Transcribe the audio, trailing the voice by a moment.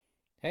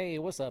Hey,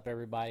 what's up,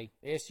 everybody?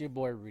 It's your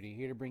boy Rudy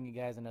here to bring you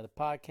guys another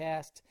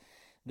podcast.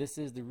 This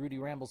is the Rudy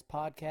Rambles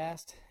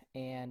podcast,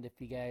 and if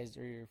you guys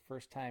are your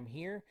first time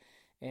here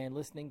and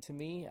listening to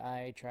me,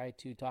 I try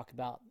to talk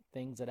about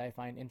things that I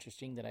find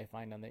interesting that I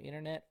find on the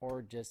internet,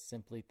 or just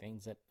simply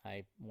things that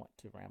I want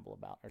to ramble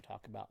about or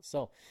talk about.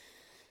 So,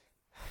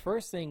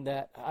 first thing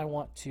that I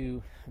want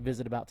to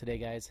visit about today,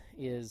 guys,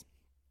 is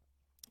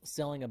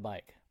selling a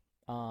bike,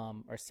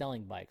 or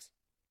selling bikes,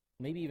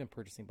 maybe even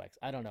purchasing bikes.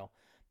 I don't know.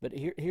 But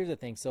here's the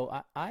thing. So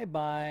I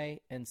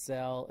buy and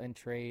sell and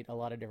trade a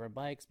lot of different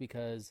bikes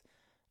because,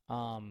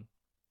 um,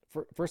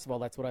 first of all,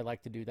 that's what I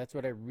like to do. That's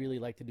what I really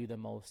like to do the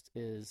most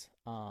is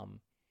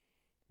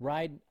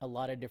ride a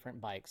lot of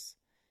different bikes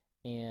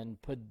and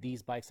put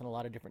these bikes in a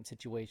lot of different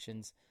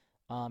situations.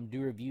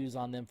 Do reviews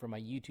on them for my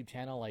YouTube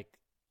channel. Like,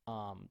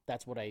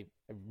 that's what I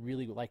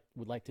really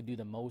would like to do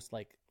the most.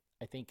 Like,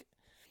 I think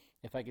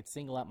if I could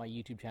single out my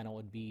YouTube channel, it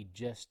would be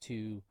just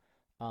to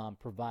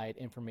provide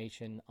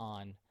information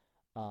on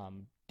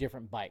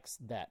different bikes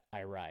that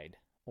I ride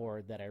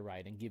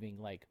and giving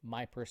like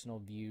my personal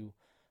view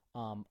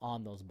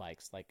on those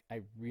bikes. Like,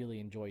 I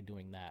really enjoy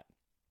doing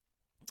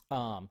that.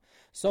 Um,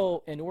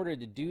 so in order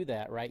to do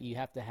that, right, you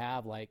have to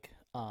have like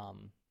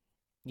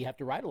you have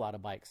to ride a lot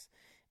of bikes,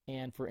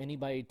 and for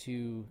anybody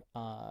to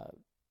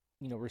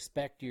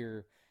respect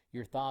your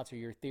thoughts or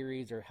your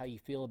theories or how you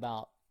feel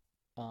about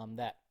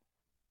that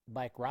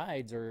bike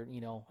rides, or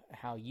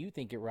how you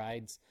think it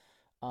rides,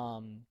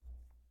 um,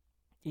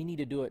 you need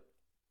to do it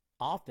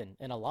often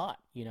and a lot.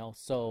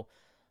 So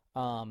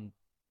um,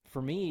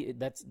 for me,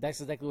 that's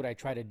exactly what I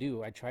try to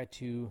do. I try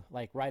to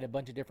like ride a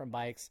bunch of different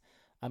bikes.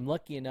 I'm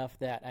lucky enough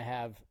that I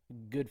have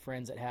good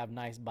friends that have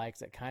nice bikes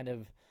that kind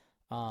of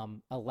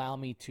allow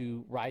me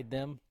to ride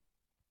them,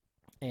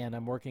 and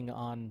I'm working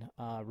on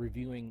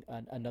reviewing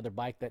another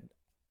bike that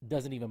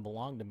doesn't even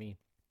belong to me.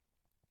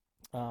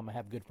 I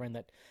have a good friend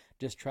that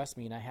just trusts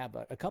me, and I have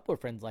a couple of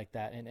friends like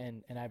that,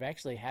 and I've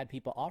actually had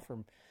people offer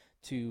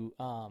to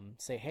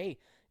say, hey,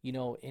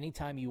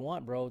 anytime you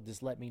want, bro,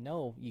 just let me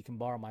know. You can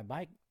borrow my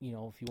bike,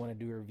 if you want to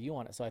do a review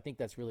on it. So I think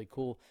that's really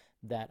cool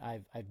that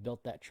I've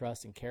built that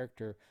trust and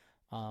character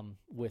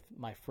with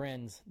my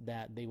friends,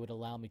 that they would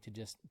allow me to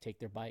just take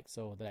their bike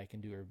so that I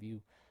can do a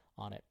review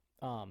on it.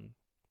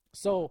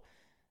 So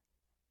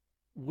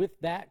with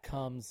that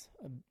comes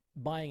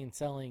buying and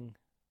selling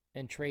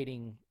and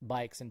trading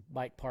bikes and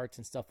bike parts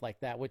and stuff like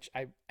that, which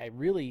I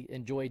really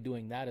enjoy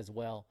doing that as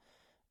well,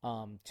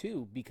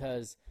 too,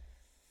 because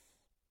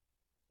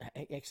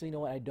I actually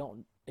know what, I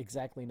don't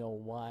exactly know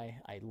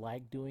why I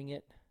like doing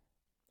it.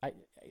 I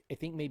I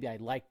think maybe I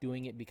like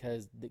doing it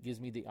because it gives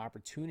me the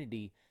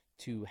opportunity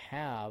to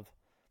have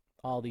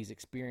all these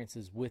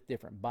experiences with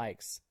different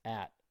bikes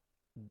at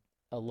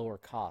a lower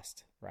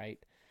cost, right?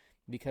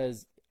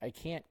 Because I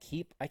can't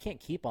keep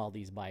all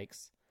these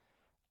bikes.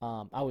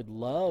 I would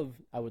love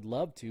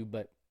to,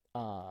 but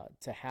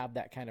to have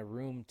that kind of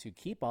room to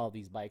keep all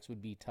these bikes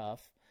would be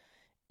tough,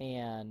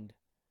 and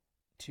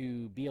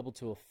to be able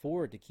to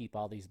afford to keep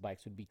all these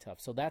bikes would be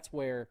tough. So that's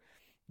where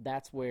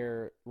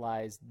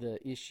lies the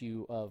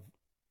issue of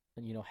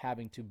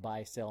having to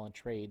buy, sell, and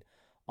trade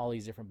all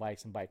these different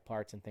bikes and bike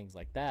parts and things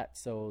like that,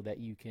 so that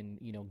you can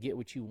get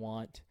what you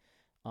want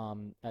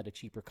at a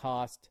cheaper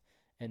cost,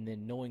 and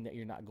then knowing that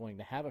you're not going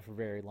to have it for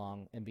very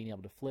long and being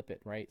able to flip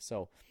it, right?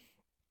 So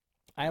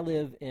I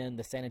live in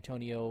the San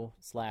Antonio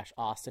slash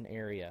Austin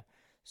area.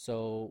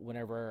 So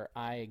whenever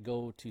I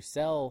go to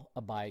sell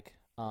a bike,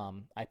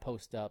 I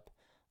post up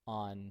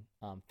on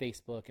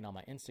Facebook and on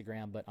my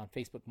Instagram. But on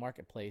Facebook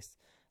Marketplace,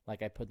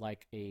 like, I put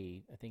like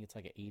I think it's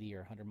like an 80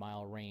 or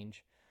 100-mile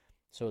range,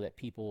 so that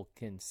people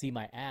can see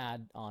my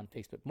ad on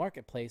Facebook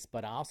Marketplace.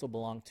 But I also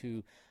belong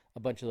to a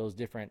bunch of those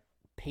different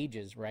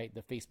pages, right?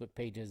 The Facebook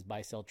pages,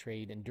 buy, sell,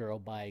 trade,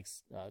 enduro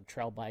bikes,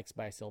 trail bikes,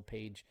 buy, sell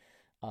page,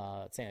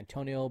 San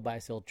Antonio buy,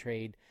 sell,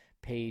 trade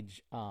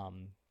page,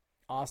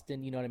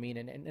 Austin, you know what I mean,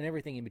 and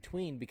everything in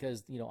between,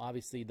 because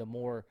obviously the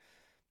more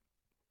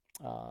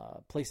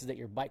places that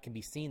your bike can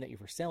be seen that you're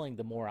for selling,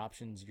 the more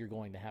options you're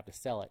going to have to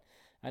sell it.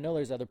 I know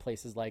there's other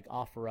places like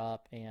OfferUp,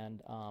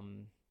 and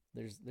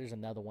there's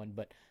another one,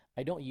 but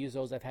I don't use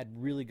those. I've had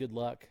really good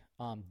luck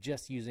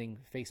just using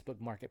Facebook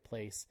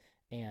Marketplace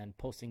and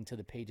posting to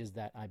the pages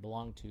that I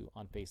belong to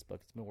on Facebook.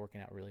 It's been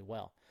working out really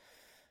well.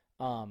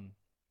 Um,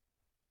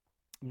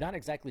 I'm not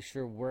exactly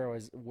sure where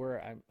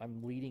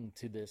I'm leading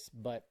to this,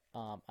 but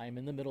I'm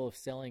in the middle of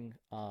selling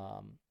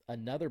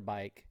another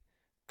bike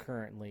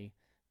currently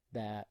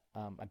that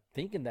I'm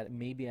thinking that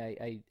maybe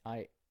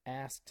I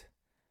asked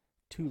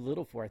too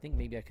little for. I think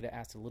maybe I could have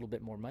asked a little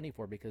bit more money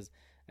for, because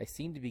I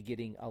seem to be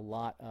getting a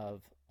lot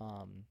of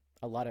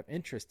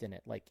interest in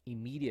it, like,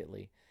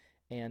 immediately.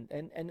 And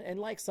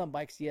like some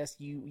bikes, yes,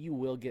 you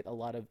will get a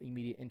lot of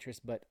immediate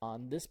interest, but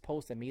on this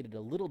post I made it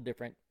a little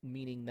different,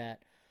 meaning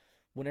that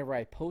whenever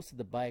I posted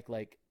the bike,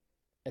 like,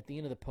 at the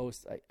end of the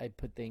post, I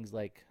put things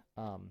like,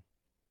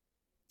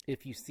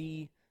 if you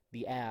see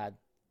the ad,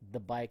 the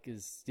bike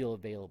is still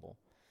available.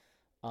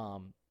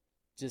 Um,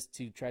 just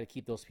to try to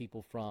keep those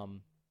people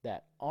from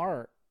that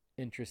are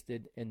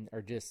interested and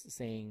are just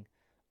saying,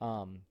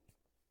 or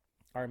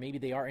maybe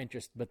they are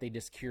interested, but they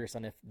just curious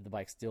on if the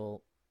bike's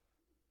still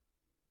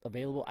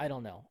available. I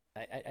don't know.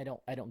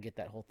 I don't get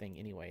that whole thing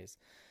anyways,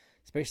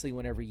 especially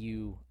whenever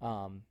you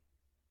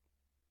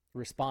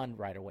respond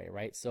right away,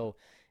 right? So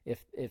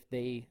if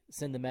they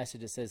send the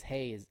message that says,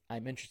 "Hey,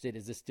 I'm interested.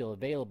 Is this still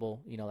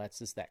available?" That's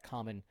just that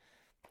common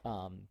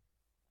um,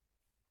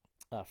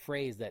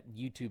 phrase that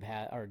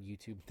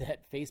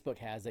that Facebook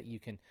has, that you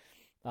can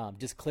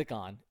just click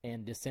on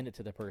and just send it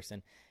to the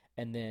person,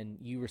 and then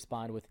you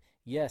respond with,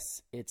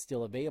 "Yes, it's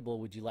still available.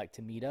 Would you like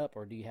to meet up,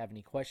 or do you have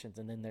any questions?"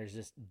 And then there's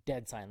just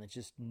dead silence,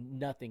 just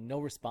nothing, no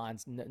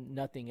response,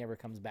 nothing ever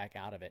comes back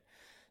out of it.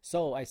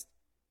 So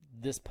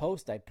this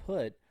post I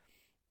put,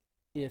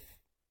 if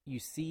you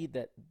see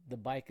that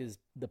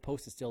the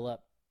post is still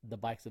up, the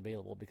bike's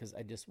available, because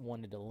I just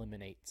wanted to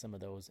eliminate some of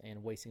those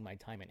and wasting my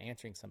time in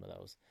answering some of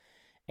those.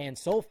 And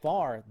so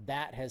far,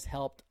 that has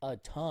helped a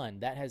ton.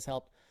 That has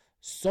helped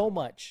so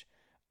much.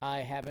 I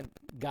haven't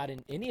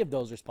gotten any of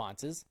those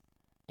responses,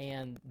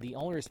 and the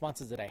only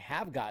responses that I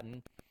have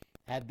gotten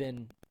have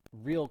been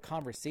real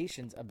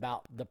conversations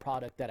about the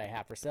product that I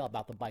have for sale,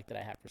 about the bike that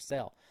I have for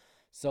sale.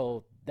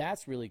 So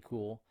that's really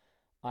cool.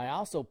 I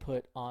also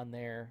put on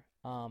there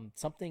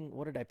something.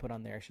 What did I put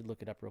on there? I should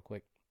look it up real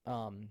quick.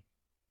 I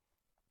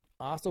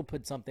also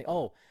put something.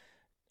 Oh,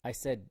 I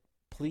said,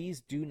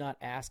 please do not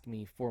ask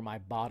me for my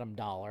bottom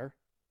dollar.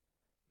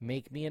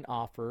 Make me an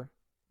offer.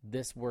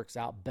 This works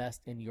out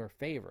best in your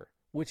favor,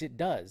 which it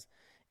does.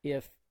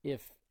 If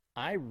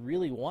I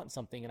really want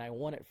something and I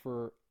want it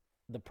for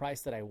the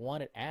price that I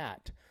want it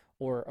at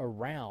or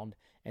around,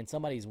 and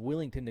somebody's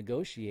willing to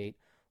negotiate,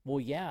 well,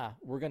 yeah,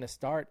 we're going to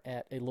start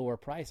at a lower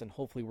price and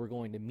hopefully we're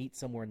going to meet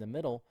somewhere in the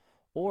middle.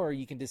 Or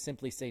you can just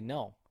simply say,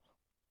 no,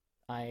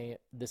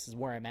 this is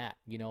where I'm at.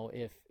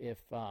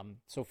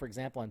 So for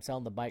example, I'm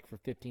selling the bike for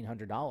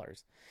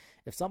 $1,500.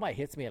 If somebody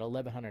hits me at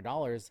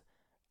 $1,100,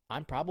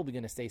 I'm probably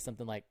going to say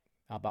something like,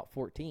 how about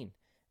 14?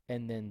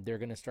 And then they're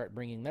going to start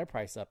bringing their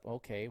price up.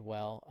 Okay,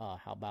 well,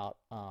 how about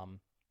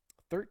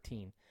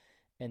 13?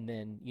 And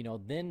then,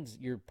 then's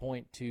your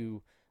point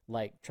to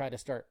like try to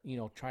start,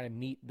 trying to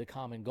meet the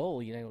common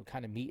goal,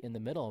 kind of meet in the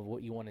middle of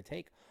what you want to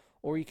take.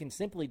 Or you can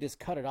simply just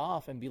cut it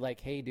off and be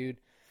like, hey, dude,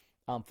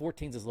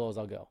 14's as low as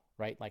I'll go,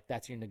 right? Like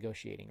that's your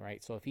negotiating,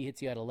 right? So if he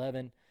hits you at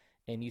 11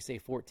 and you say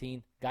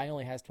 14, guy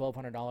only has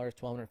 $1,200,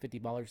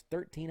 $1,250,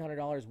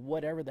 $1,300,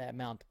 whatever that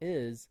amount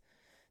is,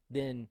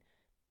 then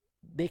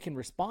they can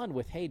respond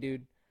with, hey,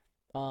 dude,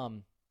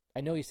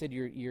 I know you said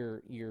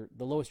your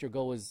the lowest your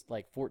goal is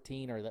like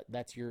 14, or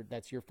that's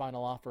your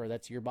final offer, or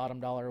that's your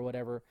bottom dollar or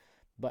whatever,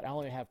 but I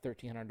only have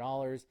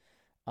 $1,300.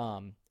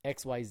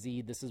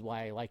 XYZ, this is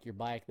why I like your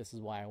bike, this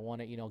is why I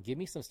want it. Give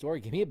me some story,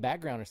 give me a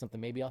background or something.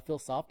 Maybe I'll feel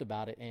soft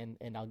about it,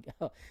 and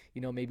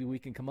I'll maybe we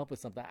can come up with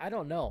something. I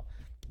don't know,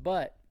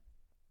 but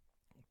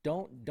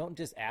don't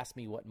just ask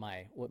me what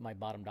my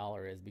bottom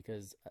dollar is,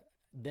 because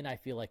then I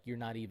feel like you're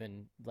not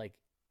even like,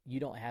 you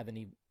don't have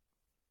any,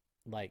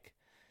 like,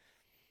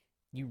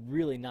 you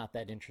really not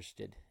that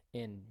interested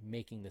in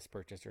making this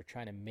purchase or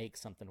trying to make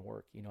something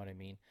work, you know what I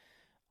mean?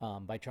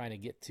 By trying to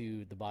get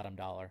to the bottom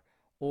dollar.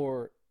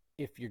 Or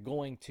if you're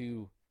going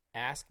to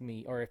ask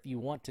me, or if you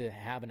want to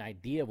have an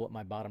idea of what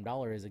my bottom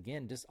dollar is,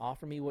 again, just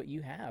offer me what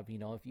you have.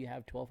 If you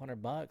have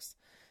 $1,200,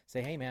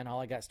 say, hey man,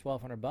 all I got is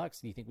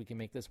 $1,200. Do you think we can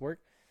make this work?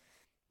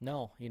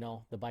 No,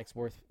 the bike's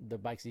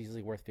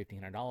easily worth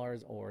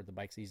 $1,500, or the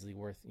bike's easily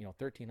worth,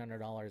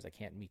 $1,300. I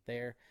can't meet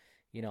there,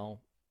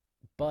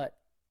 but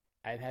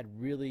I've had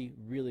really,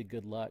 really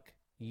good luck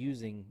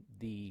using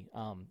the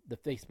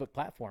Facebook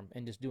platform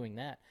and just doing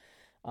that.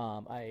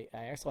 I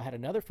also had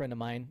another friend of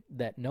mine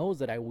that knows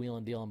that I wheel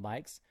and deal on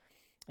bikes,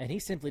 and he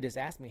simply just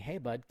asked me, hey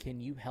bud,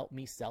 can you help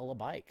me sell a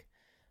bike?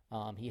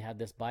 He had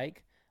this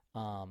bike.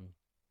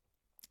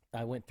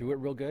 I went through it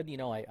real good.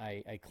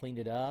 I cleaned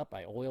it up.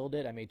 I oiled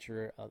it. I made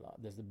sure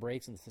there's the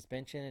brakes and the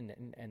suspension,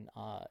 and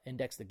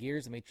indexed the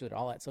gears and made sure that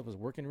all that stuff was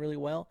working really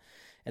well.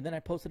 And then I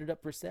posted it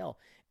up for sale.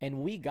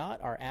 And we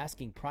got our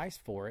asking price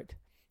for it.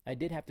 I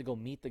did have to go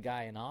meet the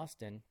guy in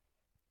Austin,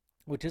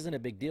 which isn't a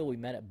big deal. We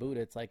met at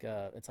Buddha. It's like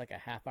a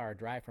half-hour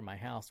drive from my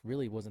house.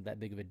 Really wasn't that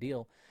big of a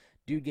deal.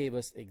 Dude gave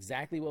us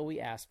exactly what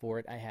we asked for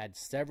it. I had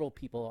several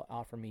people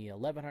offer me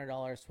 $1,100,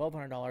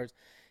 $1,200,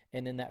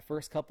 and in that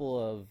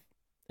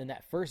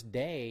first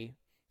day,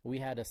 we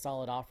had a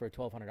solid offer of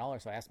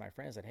 $1,200. So I asked my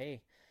friend, I said,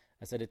 hey,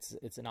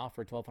 it's an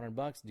offer of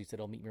 $1,200. Dude said,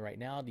 he'll meet me right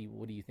now.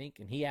 What do you think?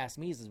 And he asked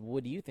me, he says,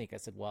 what do you think? I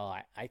said, well,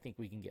 I think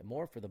we can get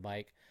more for the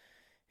bike.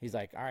 He's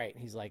like, all right.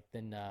 He's like,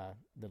 then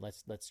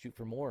let's shoot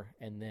for more.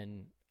 And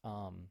then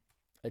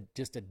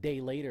just a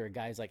day later, a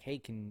guy's like, hey,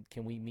 can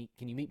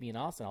you meet me in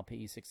Austin? I'll pay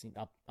you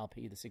I'll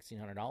pay you the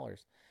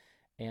 $1,600.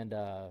 And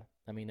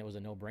it was a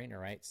no-brainer,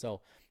 right?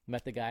 So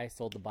met the guy,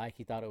 sold the bike.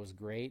 He thought it was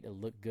great. It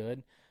looked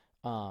good.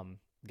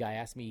 Guy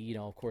asked me,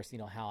 of course,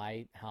 how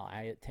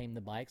I tamed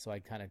the bike. So I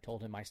kind of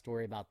told him my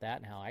story about that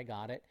and how I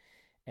got it.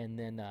 And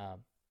then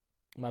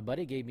my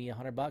buddy gave me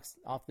 $100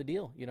 off the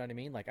deal. You know what I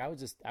mean? Like I was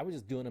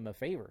just doing him a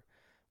favor.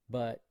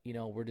 But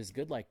we're just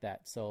good like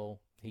that. So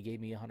He gave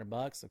me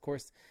 $100. Of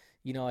course,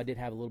 you know, I did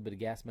have a little bit of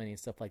gas money and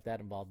stuff like that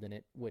involved in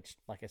it, which,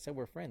 like I said,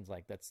 we're friends.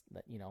 Like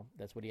you know,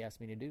 that's what he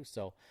asked me to do.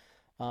 So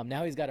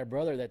now he's got a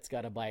brother that's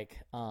got a bike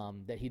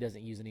that he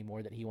doesn't use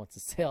anymore that he wants to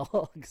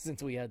sell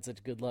since we had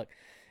such good luck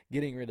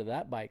getting rid of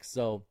that bike.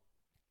 So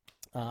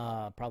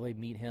probably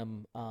meet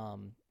him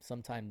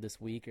sometime this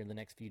week or the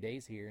next few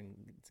days here and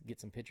get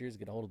some pictures,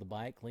 get a hold of the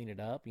bike, clean it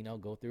up, you know,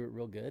 go through it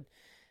real good.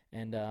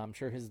 And I'm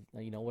sure his,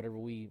 you know,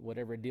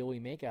 whatever deal we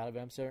make out of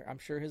it, I'm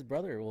sure his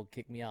brother will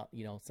kick me out,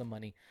 you know, some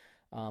money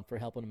for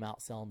helping him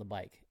out selling the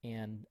bike.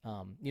 And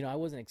you know, I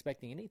wasn't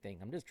expecting anything.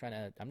 I'm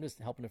just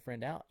helping a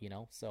friend out, you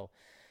know. So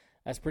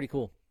that's pretty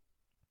cool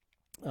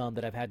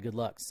that I've had good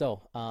luck.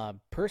 So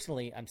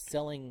personally, I'm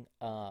selling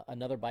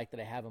another bike that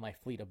I have in my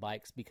fleet of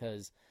bikes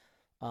because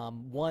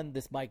one,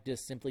 this bike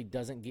just simply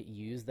doesn't get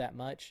used that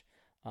much.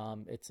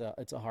 It's a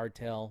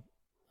hardtail.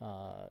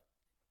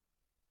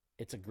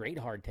 It's a great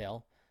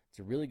hardtail. It's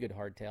a really good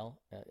hardtail.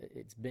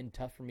 It's been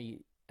tough for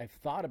me. I've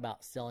thought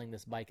about selling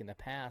this bike in the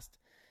past.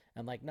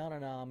 I'm like, no,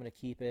 I'm going to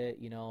keep it,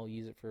 you know,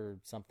 use it for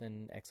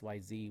something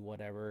XYZ,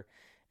 whatever.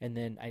 And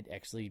then I'd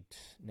actually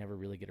never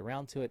really get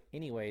around to it.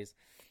 Anyways,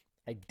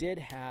 I did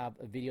have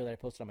a video that I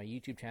posted on my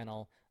YouTube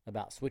channel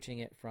about switching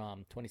it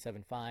from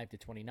 27.5 to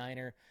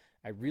 29er.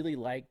 I really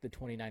like the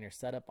 29er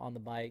setup on the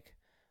bike.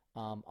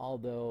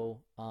 Although,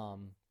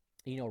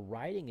 you know,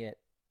 riding it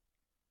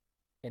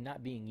and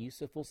not being used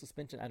to full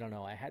suspension, I don't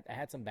know. I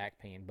had some back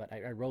pain, but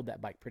I rode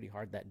that bike pretty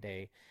hard that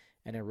day,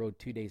 and I rode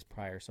 2 days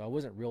prior, so I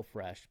wasn't real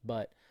fresh.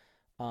 But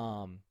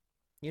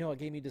you know, it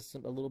gave me just a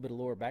little bit of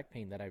lower back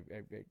pain that I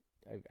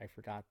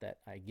forgot that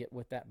I get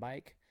with that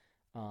bike.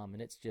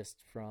 And it's just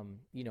from,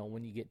 you know,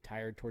 when you get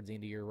tired towards the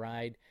end of your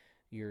ride,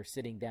 you're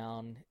sitting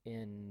down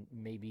in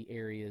maybe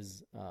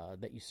areas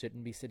that you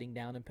shouldn't be sitting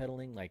down and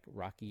pedaling, like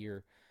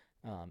rockier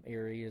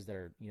areas that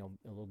are, you know,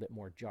 a little bit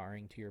more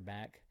jarring to your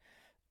back.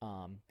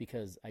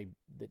 Because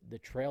the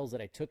trails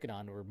that I took it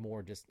on were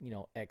more just, you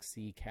know,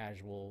 XC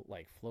casual,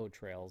 like flow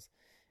trails.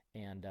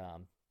 And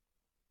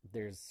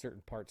there's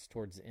certain parts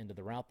towards the end of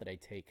the route that I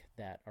take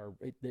that are,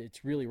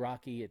 it's really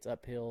rocky, it's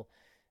uphill.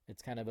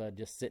 It's kind of a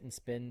just sit and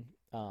spin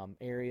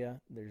area.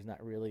 There's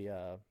not really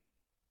a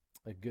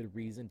good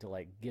reason to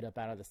like get up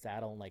out of the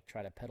saddle and like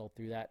try to pedal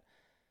through that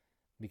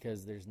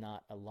because there's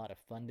not a lot of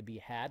fun to be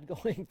had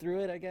going through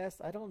it, I guess.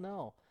 I don't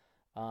know.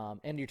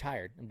 And you're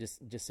tired. I was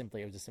just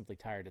simply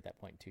tired at that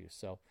point too.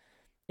 So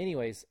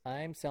anyways,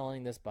 I'm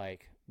selling this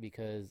bike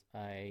because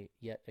I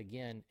yet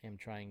again am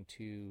trying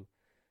to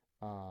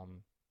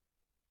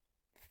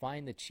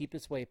find the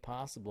cheapest way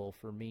possible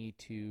for me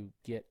to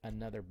get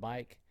another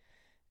bike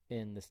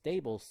in the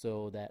stable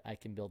so that I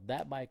can build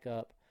that bike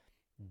up,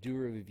 do a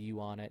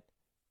review on it,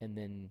 and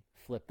then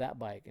flip that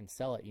bike and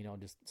sell it, you know,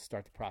 just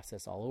start the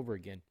process all over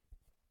again.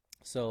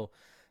 So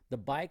the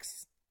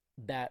bikes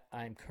that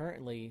I'm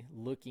currently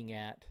looking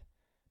at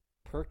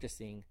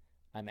purchasing,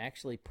 I'm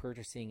actually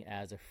purchasing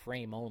as a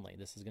frame only.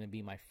 This is going to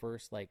be my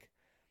first, like,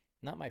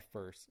 not my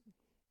first,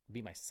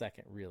 be my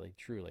second really,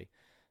 truly,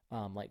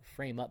 like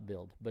frame up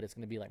build, but it's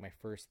going to be like my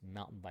first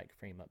mountain bike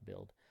frame up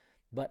build.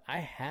 But I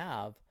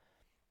have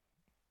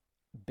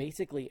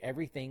basically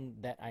everything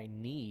that I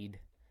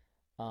need,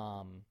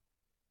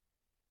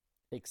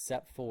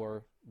 except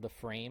for the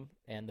frame,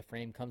 and the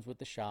frame comes with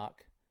the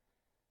shock.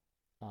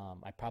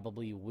 I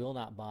probably will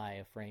not buy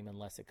a frame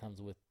unless it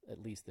comes with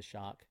at least the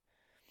shock,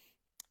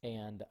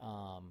 and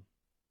a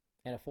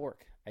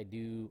fork. I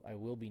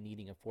will be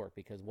needing a fork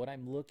because what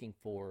I'm looking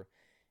for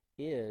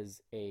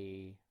is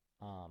a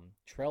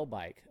trail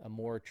bike, a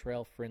more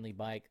trail friendly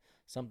bike,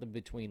 something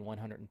between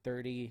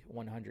 130,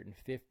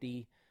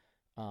 150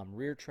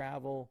 rear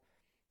travel,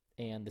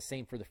 and the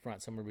same for the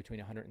front, somewhere between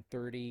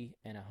 130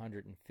 and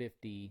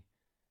 150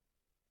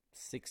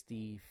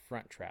 60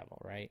 front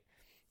travel, right?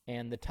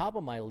 And the top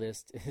of my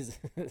list is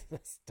the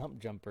stump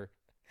jumper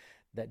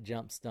that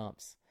jumps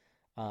stumps,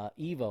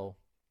 Evo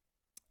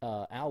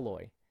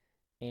alloy.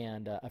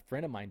 And a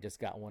friend of mine just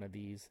got one of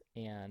these,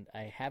 and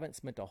I haven't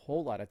spent a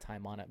whole lot of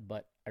time on it,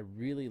 but I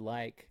really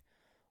like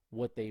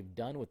what they've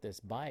done with this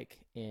bike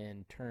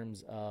in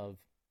terms of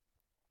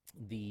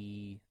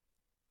the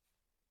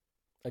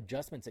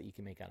adjustments that you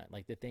can make on it.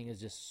 Like, the thing is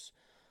just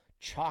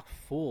chock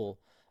full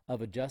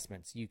of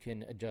adjustments. You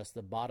can adjust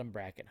the bottom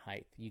bracket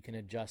height. You can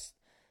adjust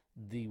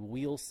the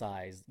wheel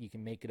size. You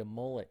can make it a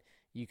mullet.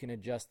 You can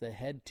adjust the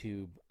head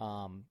tube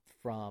from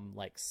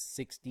like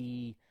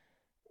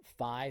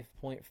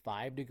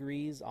 65.5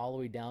 degrees all the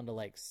way down to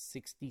like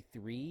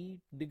 63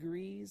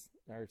 degrees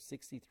or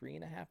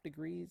 63.5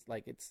 degrees.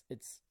 Like, it's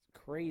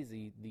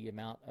crazy the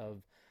amount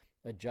of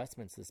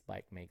adjustments this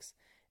bike makes.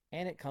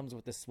 And it comes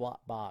with the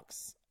swap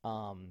box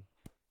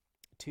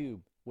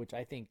tube, which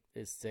I think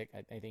is sick.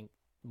 I think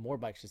more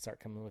bikes should start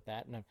coming with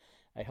that, and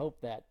I hope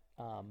that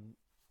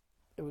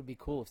it would be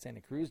cool if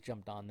Santa Cruz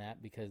jumped on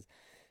that, because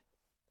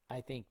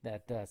I think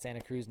that Santa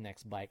Cruz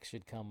next bike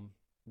should come.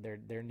 They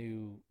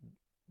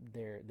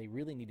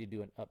really need to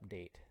do an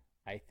update,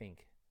 I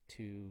think,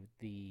 to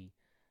the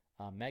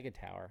Mega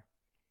Tower,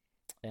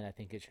 and I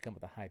think it should come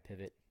with a high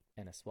pivot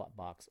and a swap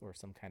box or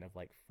some kind of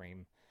like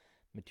frame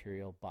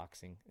material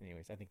boxing.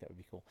 Anyways, I think that would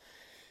be cool.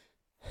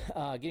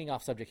 Getting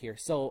off subject here.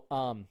 So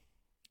on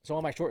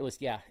my short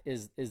list, yeah,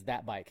 is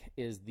that bike,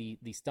 is the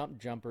Stump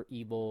Jumper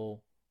Evo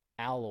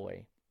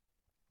Alloy,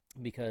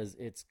 because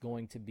it's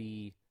going to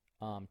be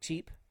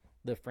cheap.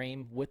 The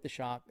frame with the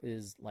shock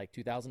is like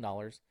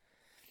 $2,000,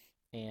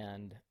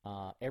 and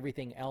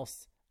everything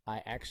else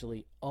I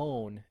actually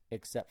own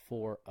except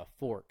for a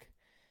fork.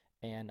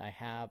 And I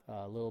have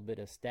a little bit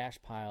of stash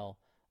pile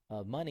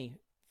of money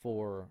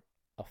for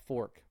a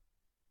fork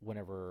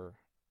whenever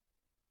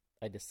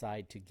I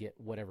decide to get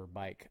whatever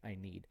bike I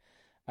need.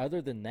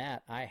 Other than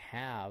that, I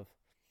have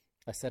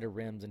a set of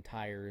rims and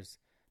tires,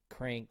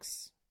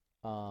 cranks,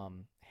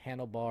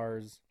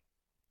 handlebars,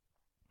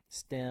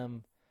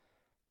 stem,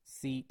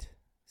 seat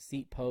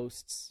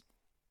posts.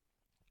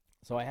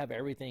 So I have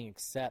everything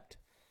except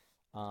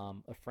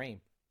a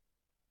frame.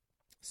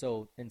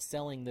 So in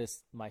selling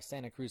this, my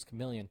Santa Cruz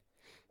Chameleon,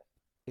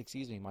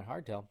 my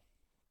hardtail,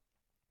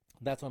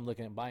 that's what I'm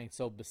looking at buying.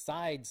 So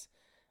besides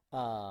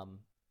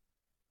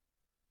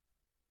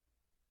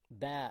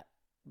that,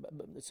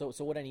 so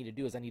what I need to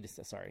do is I need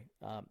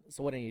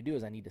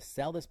to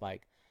sell this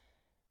bike,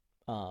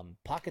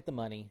 pocket the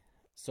money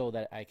so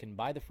that I can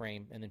buy the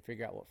frame, and then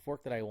figure out what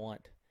fork that I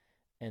want,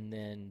 and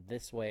then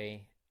this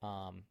way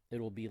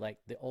it will be like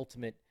the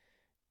ultimate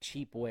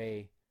cheap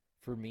way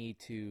for me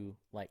to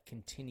like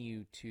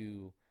continue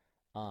to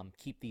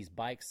keep these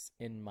bikes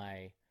in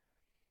my,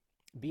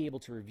 be able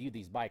to review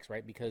these bikes,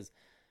 right? Because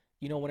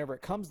whenever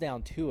it comes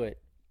down to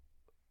it,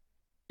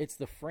 it's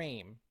the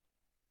frame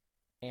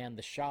and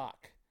the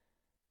shock.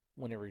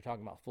 Whenever you're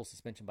talking about full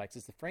suspension bikes,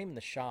 it's the frame and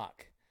the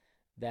shock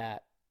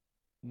that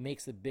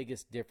makes the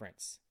biggest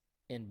difference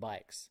in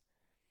bikes.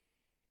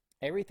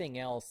 Everything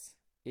else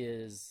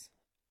is,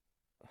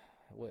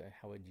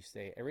 how would you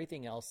say,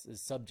 everything else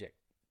is subject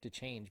to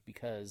change,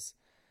 because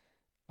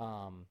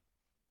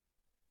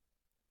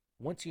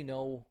once you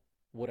know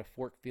what a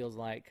fork feels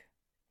like,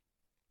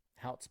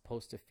 how it's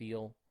supposed to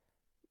feel,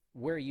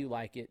 where you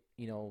like it,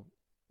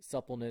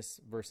 suppleness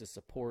versus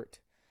support,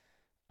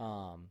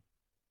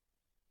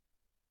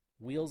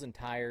 wheels and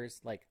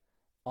tires, like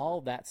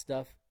all that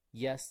stuff,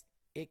 yes,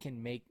 it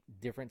can make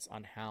difference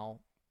on how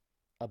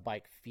a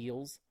bike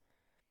feels,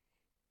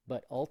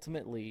 but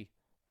ultimately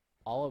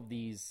all of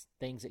these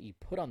things that you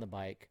put on the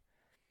bike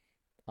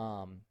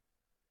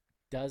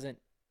doesn't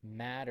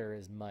matter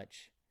as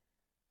much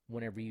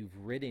whenever you've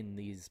ridden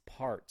these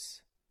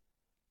parts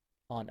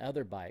on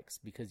other bikes,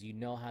 because you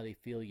know how they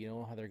feel, you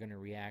know how they're going to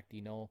react,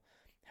 you know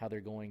how they're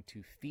going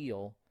to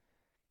feel.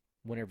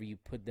 Whenever you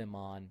put them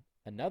on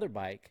another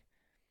bike,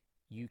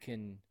 you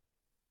can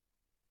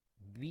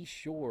be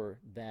sure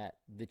that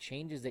the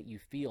changes that you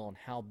feel and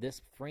how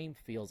this frame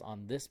feels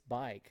on this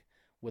bike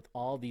with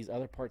all these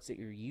other parts that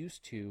you're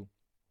used to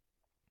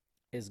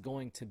is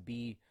going to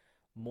be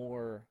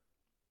more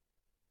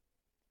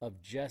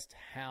of just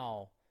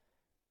how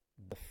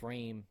the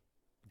frame,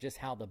 just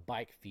how the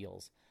bike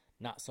feels,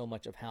 not so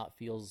much of how it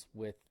feels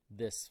with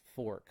this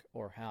fork,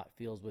 or how it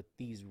feels with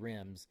these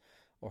rims,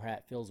 or how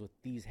it feels with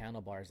these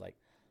handlebars. Like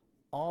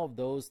all of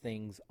those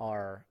things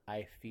are,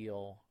 I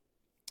feel,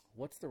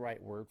 what's the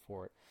right word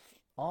for it?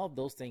 All of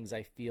those things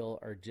I feel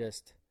are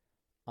just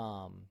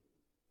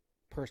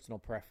personal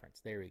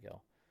preference. There we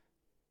go.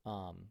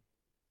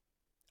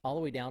 All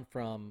the way down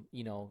from,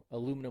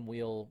 aluminum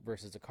wheel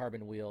versus a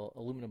carbon wheel,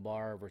 aluminum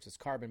bar versus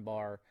carbon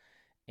bar.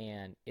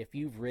 And if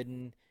you've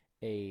ridden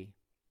a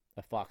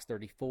Fox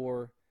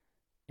 34,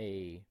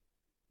 a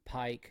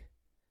Pike,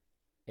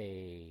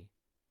 a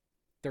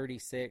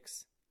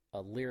 36,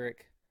 a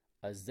Lyric,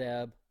 a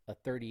Zeb, a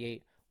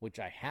 38, which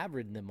I have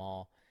ridden them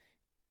all,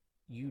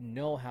 you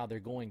know how they're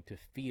going to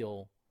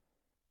feel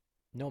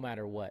no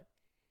matter what.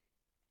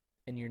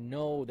 And you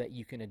know that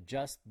you can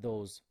adjust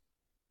those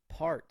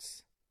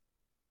parts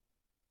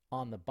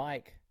on the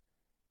bike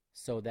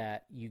so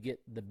that you get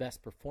the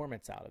best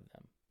performance out of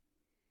them.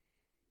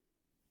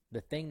 The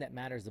thing that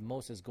matters the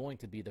most is going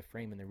to be the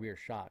frame and the rear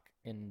shock.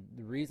 And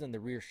the reason the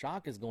rear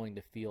shock is going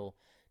to feel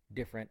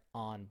different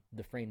on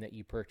the frame that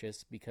you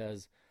purchase,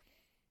 because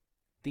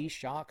these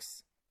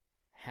shocks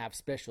have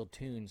special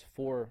tunes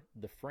for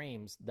the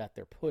frames that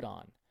they're put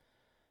on.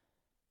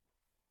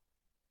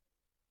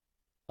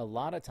 A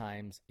lot of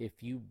times,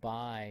 if you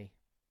buy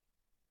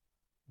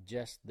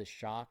just the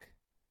shock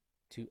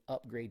to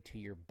upgrade to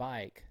your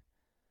bike,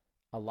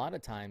 a lot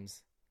of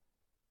times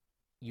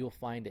you'll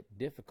find it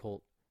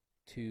difficult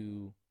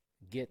to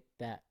get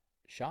that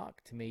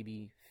shock to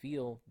maybe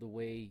feel the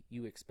way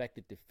you expect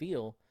it to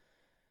feel,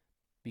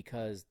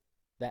 because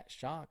that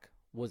shock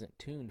wasn't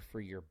tuned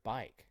for your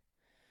bike.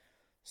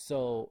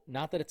 So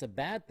not that it's a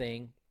bad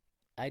thing,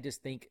 I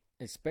just think,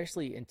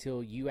 especially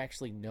until you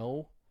actually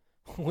know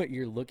what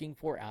you're looking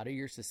for out of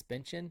your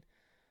suspension,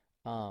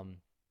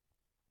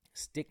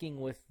 sticking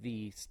with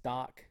the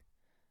stock,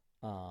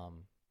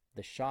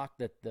 the shock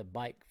that the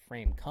bike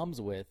frame comes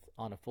with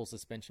on a full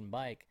suspension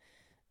bike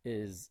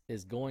is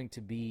going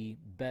to be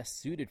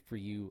best suited for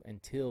you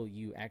until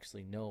you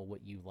actually know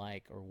what you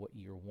like or what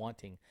you're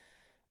wanting.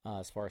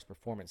 as far as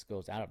performance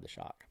goes out of the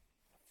shock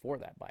for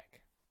that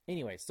bike.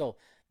 Anyway, so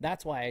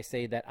that's why I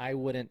say that I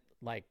wouldn't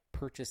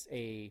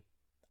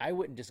I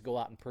wouldn't just go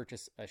out and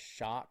purchase a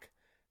shock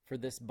for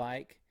this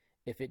bike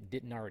if it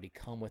didn't already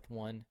come with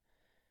one,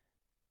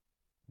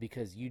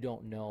 because you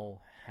don't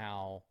know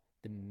how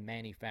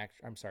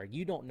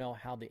you don't know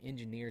how the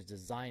engineers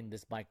designed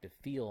this bike to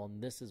feel,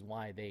 and this is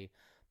why they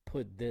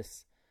put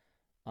this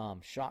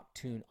shock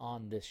tune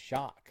on this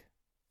shock.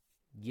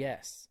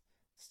 Yes,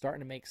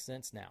 starting to make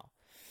sense now.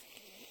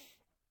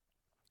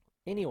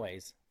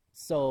 Anyways,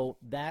 so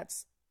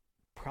that's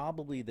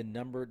probably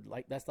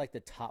that's like the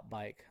top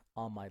bike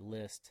on my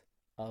list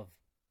of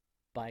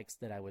bikes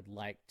that I would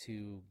like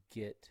to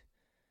get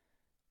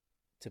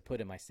to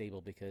put in my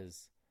stable,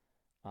 because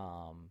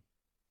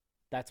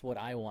that's what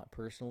I want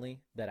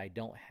personally that I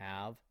don't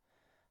have.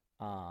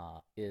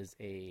 Is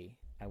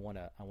I want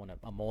a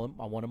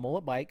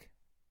mullet bike,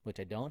 which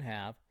I don't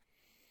have,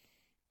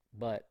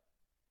 but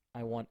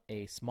I want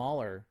a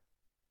smaller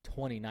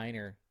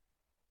 29er,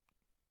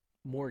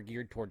 more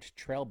geared towards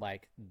trail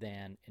bike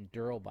than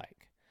enduro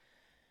bike.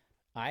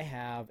 I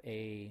have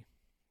a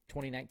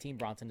 2019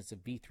 Bronson. It's a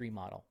V3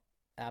 model.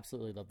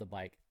 Absolutely love the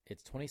bike.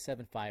 It's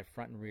 27.5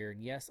 front and rear.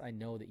 And yes, I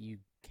know that you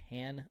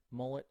can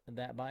mullet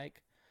that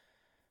bike,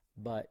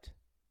 but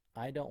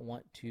I don't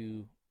want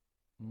to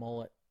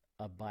mullet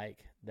a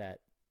bike that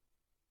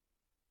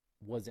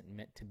wasn't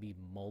meant to be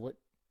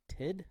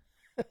mulleted.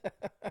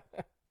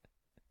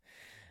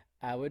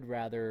 I would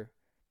rather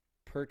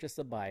purchase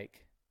a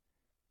bike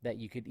that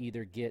you could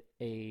either get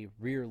a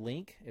rear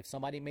link. If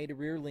somebody made a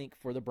rear link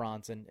for the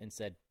Bronson and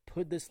said,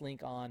 put this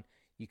link on,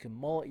 you can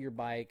mullet your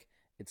bike.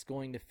 It's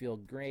going to feel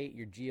great.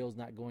 Your geo's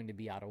not going to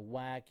be out of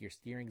whack. Your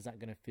steering's not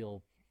going to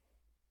feel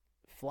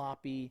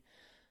floppy.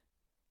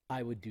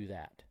 I would do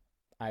that.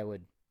 I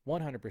would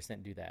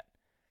 100% do that.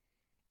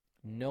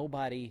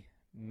 Nobody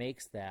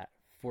makes that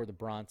for the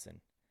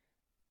Bronson.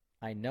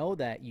 I know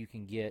that you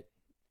can get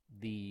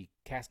the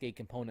Cascade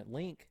component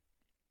link,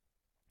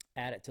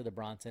 add it to the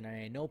Bronson, and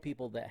I know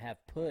people that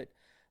have put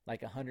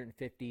like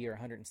 150 or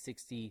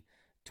 160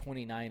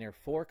 29er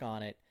fork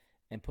on it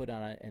and put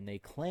on it, and they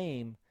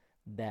claim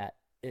that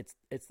it's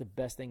the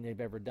best thing they've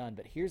ever done.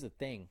 But here's the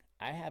thing,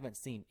 I haven't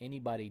seen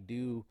anybody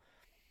do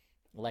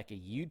like a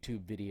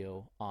YouTube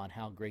video on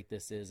how great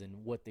this is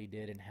and what they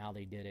did and how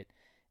they did it.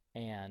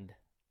 And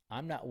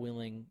I'm not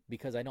willing,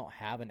 because I don't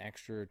have an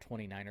extra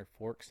 29er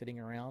fork sitting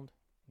around,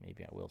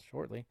 maybe I will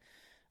shortly,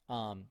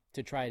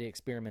 to try to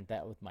experiment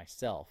that with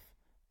myself.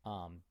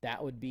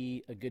 That would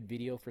be a good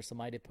video for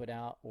somebody to put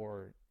out.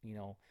 Or,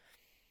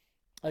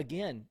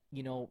 again,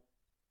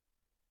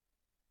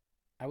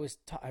 I was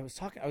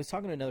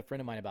talking to another friend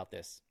of mine about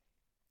this,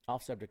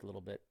 off subject a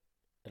little bit.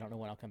 I don't know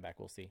when I'll come back.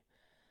 We'll see.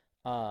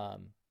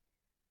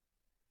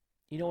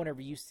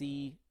 Whenever you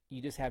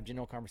just have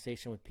general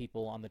conversation with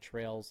people on the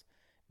trails,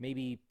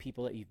 maybe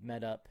people that you've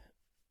met up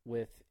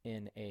with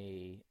in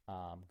a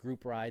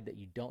group ride that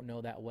you don't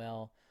know that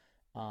well,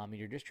 and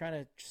you're just trying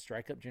to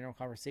strike up general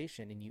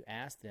conversation, and you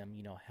ask them,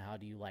 how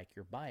do you like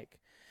your bike?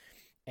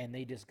 And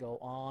they just go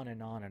on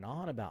and on and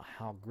on about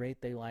how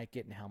great they like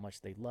it and how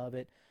much they love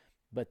it.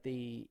 But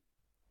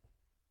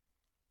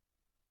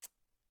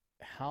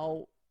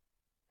how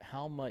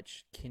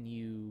much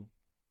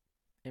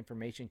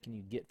information can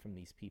you get from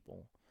these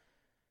people?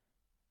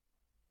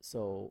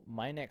 So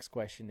my next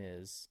question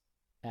is,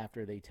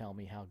 after they tell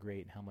me how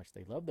great and how much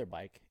they love their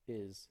bike,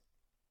 is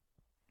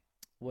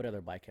what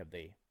other bike have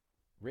they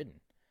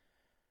ridden?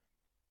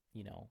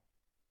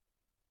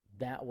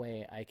 That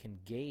way I can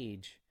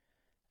gauge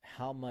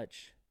how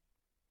much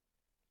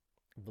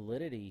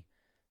validity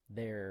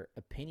their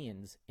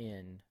opinions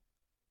in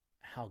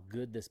how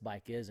good this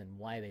bike is and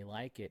why they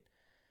like it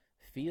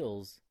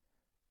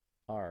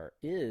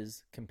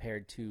is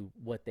compared to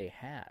what they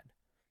had.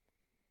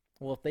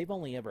 Well, if they've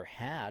only ever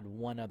had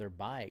one other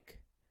bike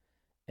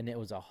and it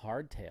was a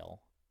hardtail,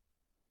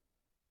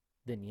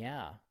 then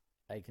yeah,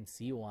 I can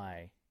see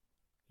why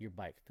your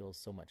bike feels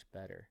so much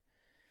better.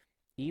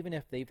 Even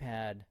if they've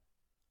had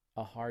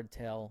a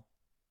hardtail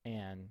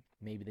and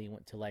maybe they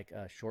went to like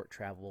a short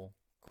travel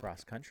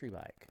cross country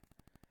bike,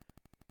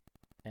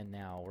 and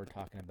now we're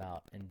talking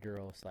about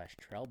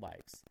enduro/trail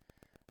bikes,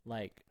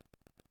 like,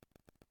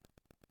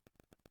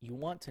 you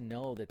want to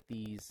know that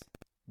the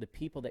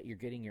people that you're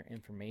getting your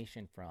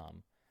information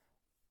from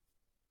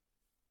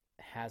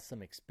has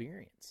some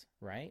experience,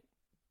 right?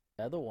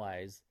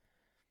 Otherwise,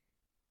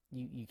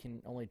 you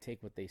can only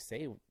take what they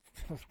say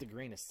with a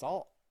grain of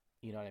salt.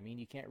 You know what I mean?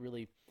 You can't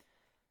really.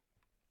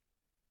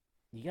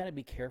 You got to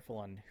be careful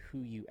on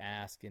who you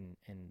ask and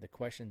the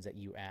questions that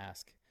you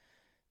ask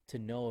to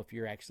know if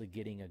you're actually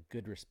getting a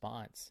good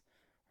response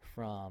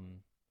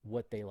from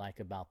what they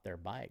like about their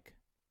bike,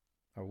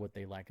 or what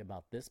they like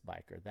about this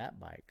bike or that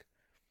bike.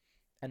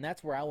 And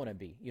that's where I want to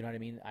be. You know what I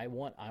mean? I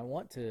want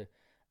to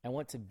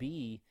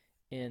be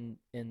in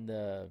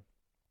the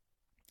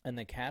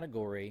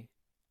category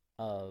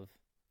of,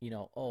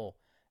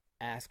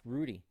 ask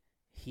Rudy.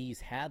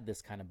 He's had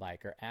this kind of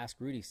bike, or ask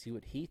Rudy, see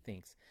what he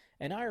thinks.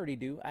 And I already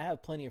do. I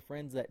have plenty of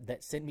friends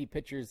that send me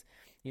pictures.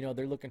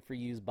 They're looking for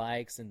used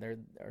bikes and they're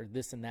or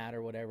this and that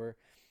or whatever,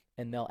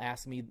 and they'll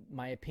ask me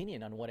my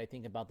opinion on what I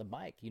think about the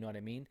bike. You know what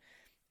I mean?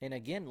 And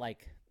again,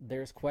 like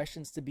there's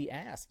questions to be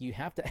asked. You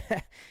have to,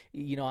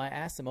 I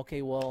asked them,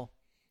 okay, well,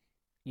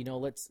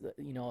 let's,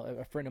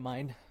 a friend of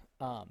mine,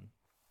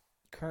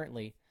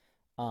 currently,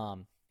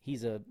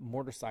 he's a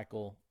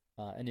motorcycle,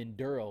 an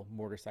enduro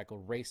motorcycle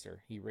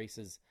racer. He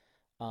races,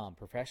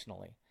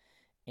 professionally,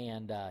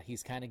 and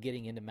he's kind of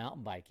getting into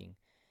mountain biking.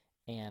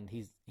 And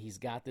he's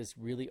got this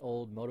really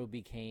old Moto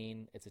B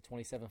cane. It's a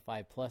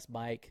 27.5 plus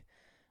bike.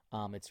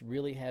 It's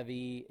really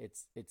heavy.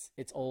 It's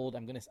old.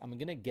 I'm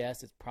gonna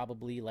guess it's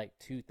probably like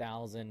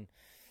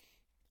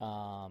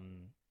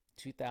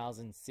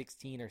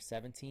 2016 or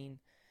 17.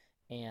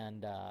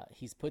 And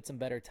he's put some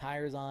better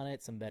tires on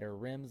it, some better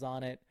rims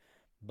on it,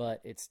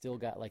 but it's still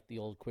got like the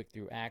old quick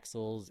through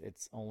axles.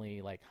 It's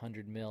only like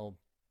 100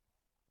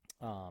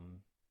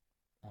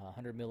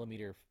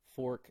 millimeter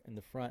fork in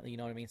the front. You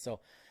know what I mean? So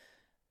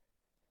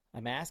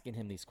I'm asking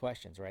him these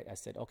questions, right? I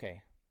said,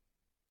 okay,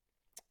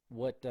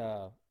 what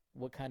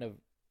kind of,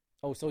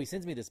 oh, so he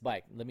sends me this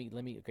bike.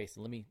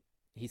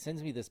 He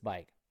sends me this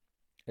bike.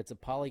 It's a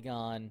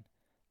Polygon,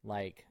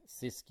 like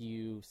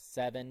Siskiyou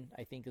 7,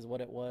 I think is what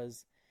it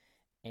was.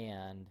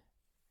 And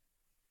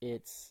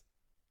this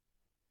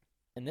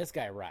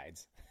guy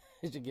rides.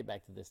 I should get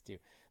back to this too.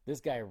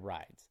 This guy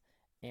rides.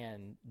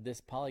 And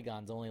this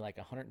Polygon's only like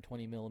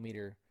 120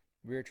 millimeter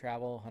rear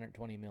travel,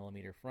 120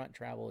 millimeter front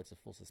travel. It's a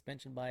full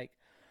suspension bike,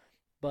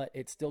 but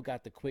it's still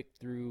got the quick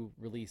through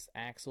release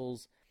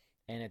axles,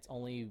 and it's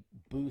only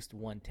boost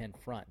 110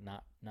 front,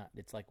 not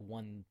it's like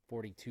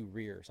 142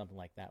 rear or something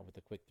like that with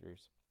the quick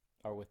throughs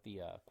or with the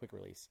quick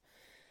release.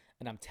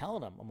 And I'm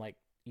telling him, I'm like,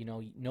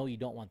 no, you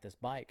don't want this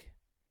bike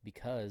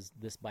because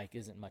this bike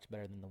isn't much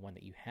better than the one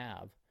that you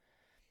have.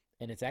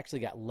 And it's actually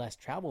got less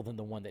travel than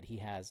the one that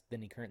he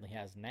currently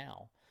has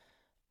now.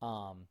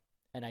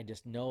 And I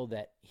just know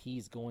that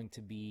he's going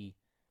to be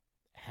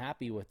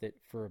happy with it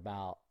for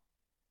about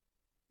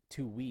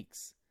 2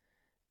 weeks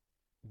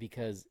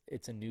because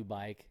it's a new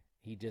bike.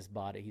 He just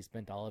bought it. He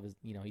spent all of his,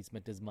 he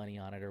spent his money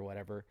on it or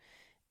whatever.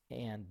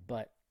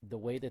 But the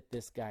way that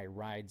this guy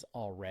rides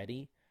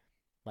already,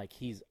 like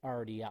he's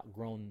already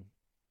outgrown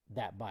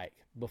that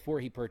bike.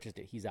 Before he purchased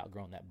it, he's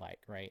outgrown that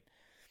bike, right?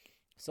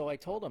 So I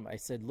told him, I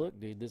said, look,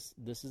 dude,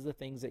 this is the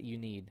things that you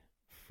need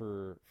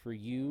for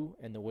you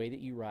and the way that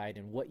you ride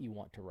and what you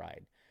want to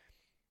ride.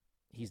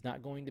 He's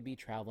not going to be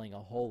traveling a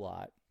whole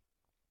lot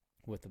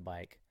with the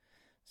bike.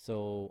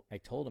 So I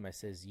told him, I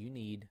says,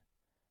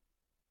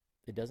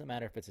 it doesn't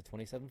matter if it's a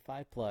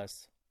 27.5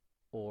 plus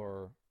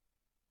or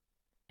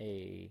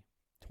a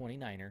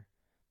 29er,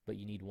 but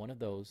you need one of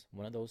those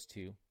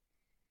two,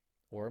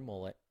 or a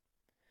mullet.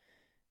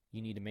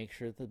 You need to make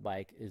sure that the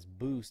bike is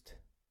boost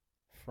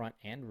front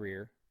and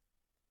rear.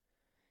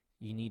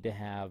 You need to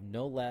have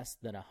no less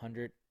than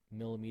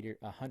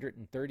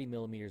 130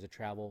 millimeters of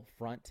travel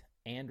front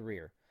and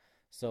rear.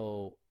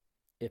 So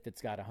if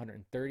it's got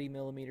 130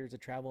 millimeters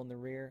of travel in the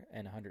rear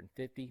and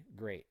 150,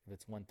 great. If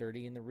it's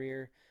 130 in the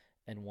rear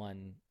and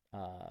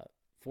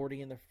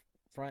 140 in the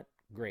front,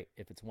 great.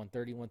 If it's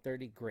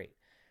 130, great.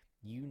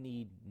 You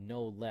need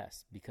no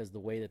less because the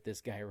way that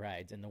this guy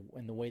rides and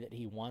the way that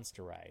he wants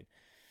to ride,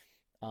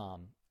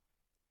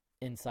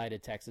 inside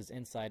of Texas,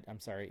 inside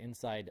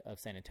of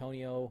San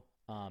Antonio,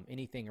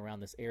 anything around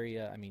this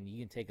area. I mean, you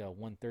can take a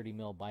 130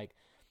 mil bike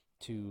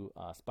to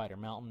Spider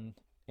Mountain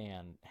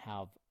and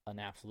have an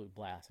absolute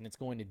blast, and it's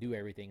going to do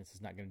everything. It's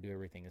just not going to do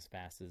everything as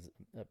fast as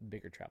a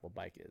bigger travel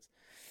bike is.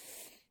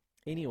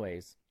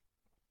 Anyways,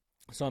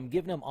 so I'm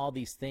giving him all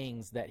these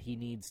things that he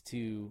needs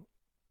to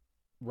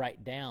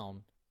write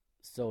down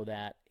so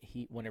that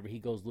whenever he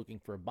goes looking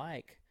for a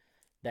bike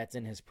that's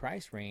in his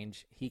price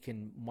range, he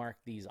can mark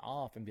these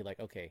off and be like,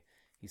 okay,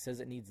 he says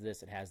it needs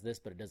this, it has this,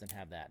 but it doesn't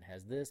have that. It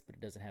has this, but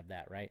it doesn't have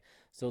that, right?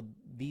 So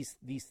these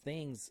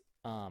things,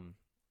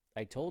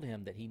 I told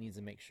him that he needs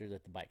to make sure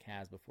that the bike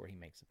has before he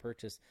makes a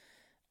purchase.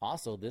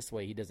 Also, this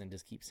way he doesn't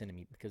just keep sending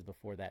me, because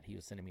before that he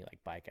was sending me like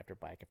bike after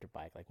bike after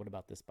bike. Like, what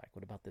about this bike?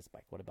 What about this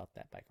bike? What about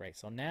that bike? Right?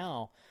 So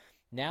now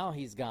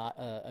he's got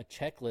a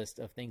checklist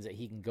of things that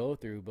he can go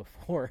through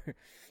before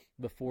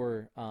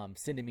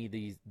sending me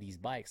these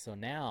bikes. So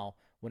now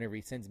whenever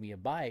he sends me a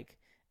bike,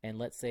 and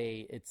let's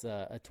say it's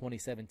a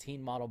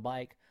 2017 model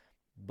bike,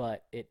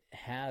 but it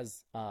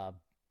has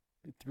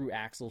through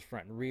axles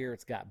front and rear,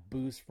 it's got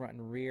boost front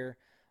and rear,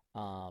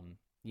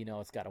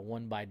 it's got a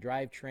 1x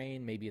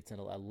drivetrain, maybe it's an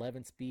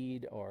 11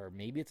 speed or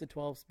maybe it's a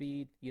 12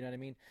 speed, you know what I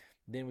mean?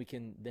 Then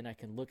I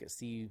can look at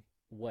see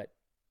what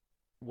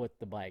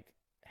the bike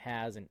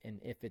has and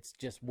if it's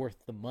just worth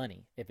the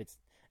money. If it's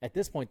at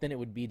this point, then it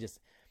would be just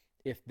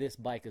if this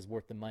bike is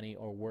worth the money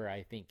or where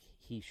I think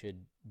he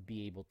should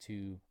be able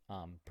to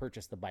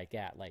purchase the bike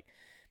at. Like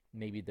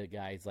maybe the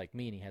guy's like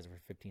me and he has it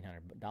for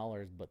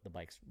 $1,500, but the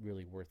bike's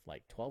really worth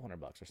like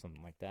 $1,200 or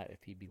something like that.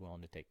 If he'd be willing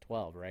to take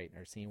 12, right?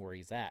 Or seeing where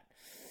he's at.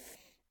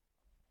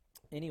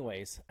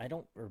 Anyways, I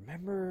don't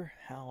remember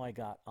how I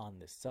got on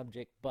this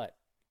subject, but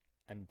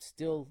I'm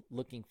still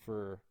looking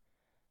for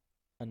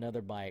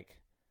another bike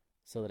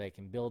so that I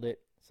can build it,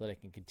 so that I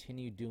can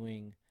continue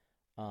doing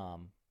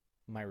um,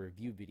 my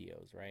review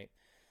videos, right?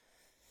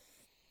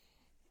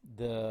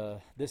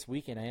 This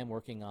weekend I am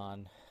working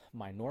on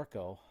my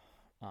Norco,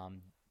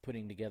 um,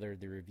 putting together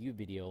the review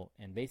video,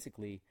 and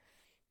basically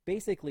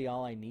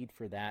all I need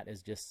for that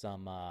is just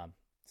some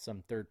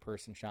third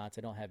person shots.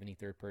 I don't have any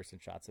third person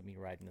shots of me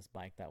riding this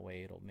bike. That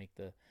way it'll make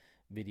the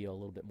video a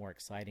little bit more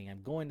exciting.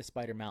 I'm going to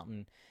Spider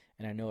Mountain,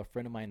 and I know a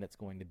friend of mine that's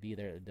going to be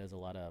there that does a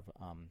lot of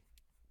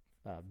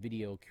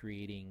video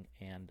creating,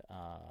 and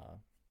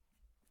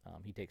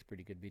he takes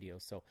pretty good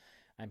videos. So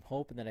I'm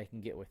hoping that I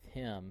can get with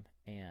him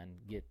and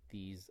get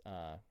these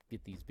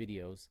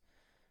videos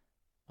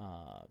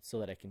so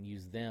that I can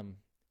use them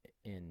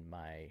in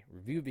my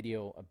review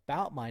video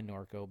about my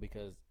Norco,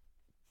 because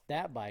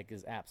that bike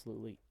is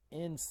absolutely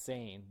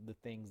insane, the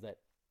things that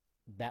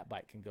that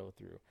bike can go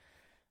through.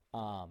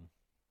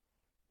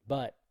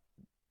 But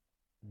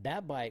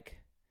that bike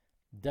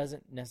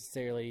doesn't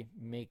necessarily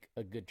make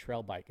a good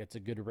trail bike. It's a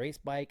good race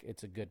bike,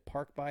 it's a good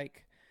park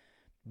bike,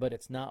 but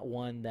it's not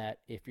one that,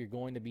 if you're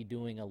going to be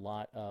doing a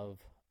lot of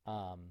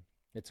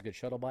it's a good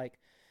shuttle bike.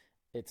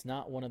 It's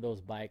not one of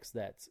those bikes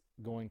that's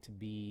going to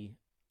be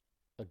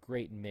a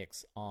great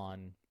mix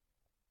on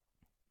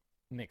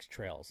mixed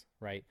trails,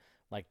 right?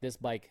 Like, this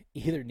bike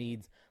either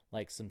needs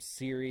like some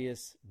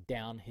serious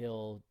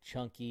downhill,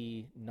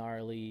 chunky,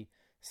 gnarly,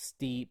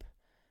 steep,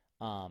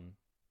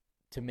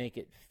 to make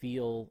it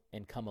feel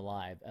and come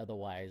alive.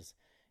 Otherwise,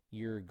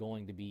 you're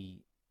going to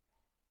be,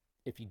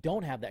 if you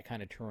don't have that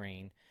kind of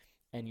terrain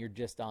and you're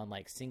just on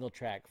like single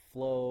track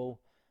flow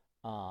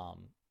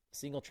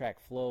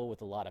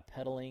with a lot of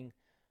pedaling,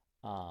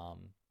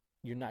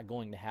 you're not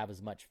going to have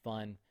as much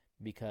fun,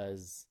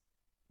 because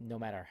no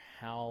matter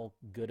how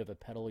good of a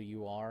pedaler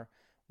you are,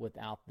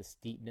 without the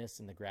steepness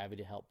and the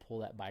gravity to help pull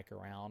that bike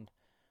around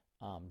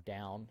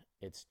down,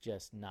 it's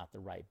just not the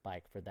right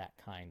bike for that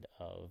kind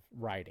of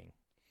riding.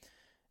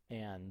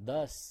 And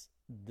thus,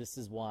 this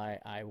is why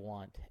I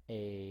want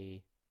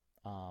a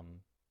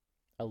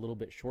little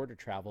bit shorter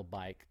travel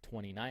bike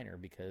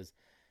 29er, because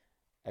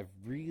I've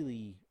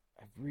really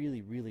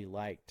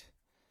liked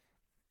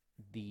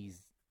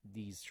these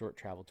short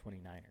travel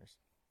 29ers,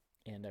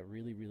 and I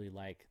really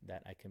like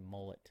that I can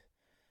mullet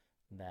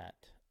that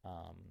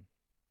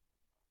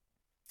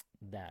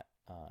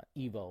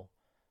Evo,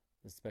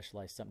 the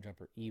Specialized Stump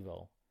Jumper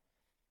Evo,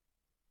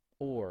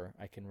 or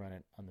I can run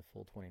it on the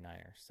full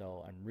 29er.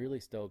 So I'm really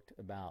stoked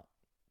about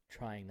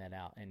trying that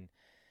out. And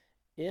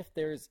if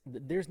there's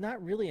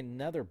not really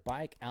another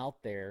bike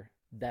out there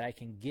that I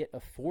can get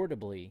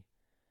affordably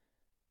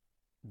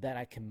that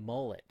I can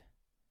mullet.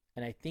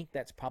 And I think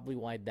that's probably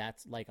why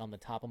that's like on the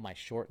top of my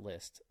short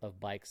list of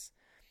bikes,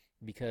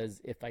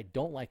 because if I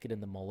don't like it in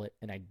the mullet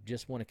and I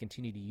just want to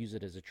continue to use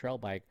it as a trail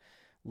bike,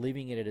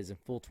 leaving it as a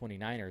full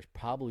 29er is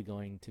probably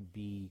going to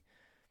be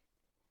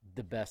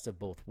the best of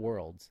both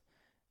worlds.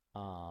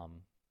 I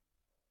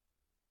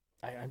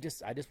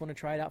just want to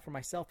try it out for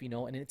myself,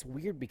 and it's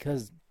weird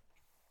because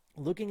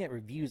looking at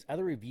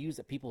other reviews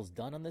that people's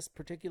done on this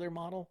particular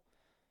model,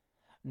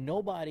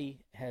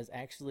 nobody has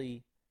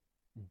actually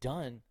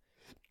done,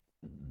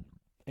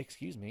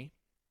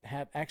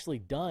 have actually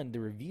done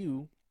the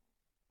review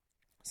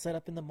set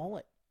up in the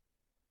mullet.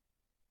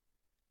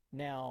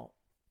 Now,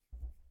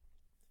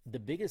 the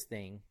biggest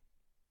thing,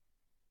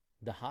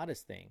 the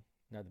hottest thing,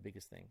 not the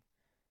biggest thing.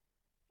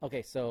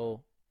 Okay,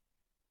 so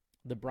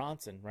the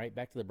Bronson, right?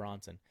 Back to the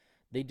Bronson.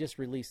 They just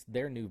released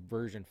their new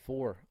version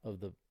 4 of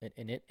the,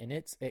 and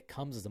it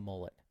comes as a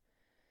mullet.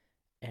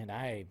 And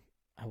I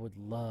would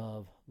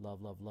love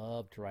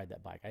to ride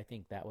that bike. I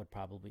think that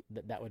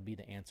would be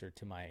the answer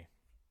to my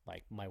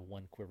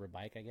one quiver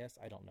bike, I guess.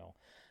 I don't know.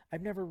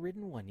 I've never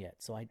ridden one yet,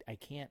 so I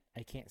can't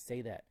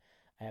say that.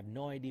 I have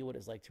no idea what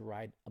it's like to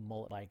ride a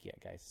mullet bike yet,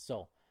 guys.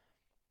 So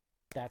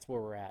that's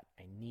where we're at.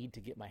 I need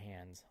to get my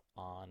hands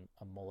on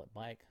a mullet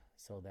bike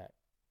so that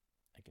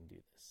I can do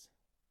this.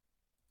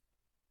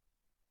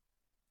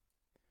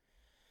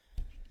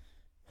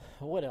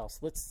 What else?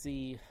 Let's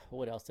see.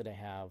 What else did I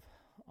have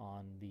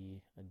on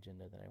the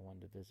agenda that I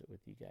wanted to visit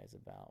with you guys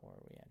about? Where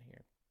are we at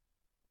here?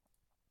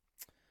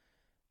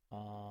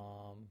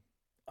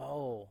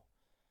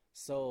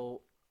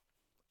 So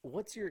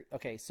what's your,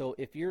 okay, so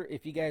if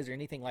you guys are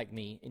anything like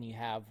me and you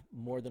have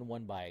more than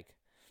one bike,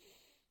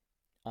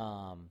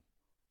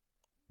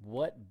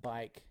 what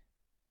bike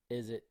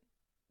is it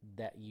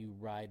that you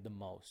ride the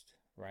most,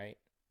 right?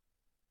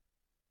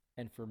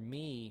 And for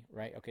me,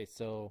 right, okay,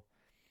 so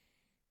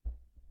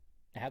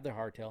I have the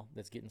hardtail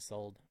that's getting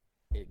sold.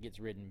 It gets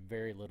ridden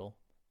very little.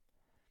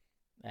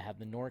 I have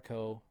the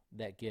Norco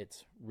that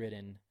gets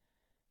ridden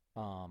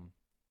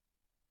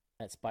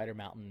at Spider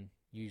Mountain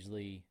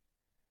usually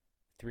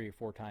 3 or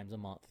 4 times a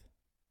month.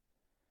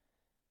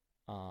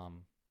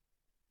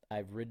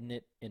 I've ridden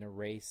it in a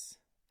race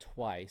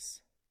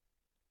twice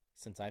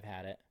since I've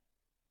had it.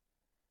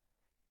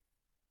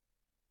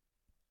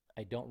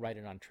 I don't ride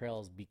it on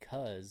trails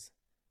because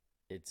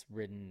it's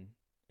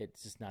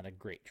just not a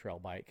great trail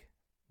bike.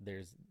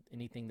 there's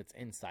anything that's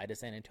inside of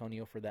San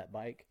Antonio for that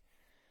bike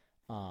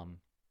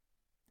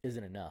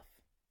isn't enough.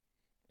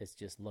 It's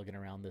just lugging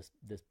around this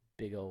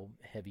big old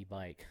heavy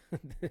bike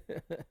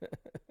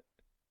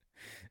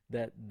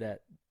that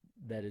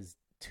is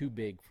too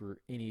big for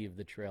any of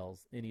the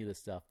trails, any of the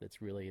stuff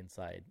that's really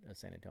inside of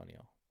San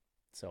Antonio.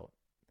 So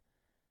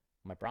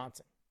my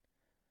Bronson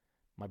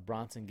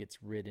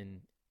gets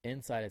ridden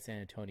inside of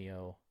San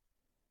Antonio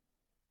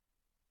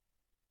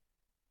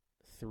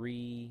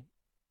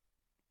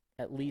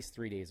at least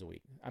 3 days a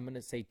week. I'm going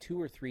to say 2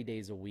 or 3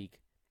 days a week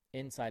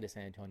inside of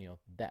San Antonio.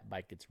 That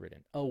bike gets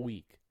ridden a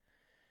week.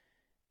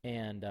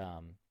 And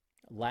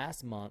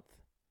last month,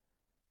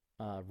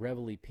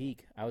 Reveille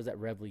Peak, I was at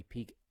Reveille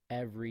Peak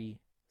every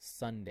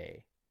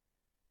Sunday.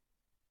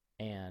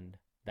 And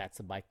that's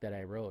the bike that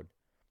I rode.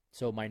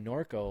 So my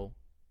Norco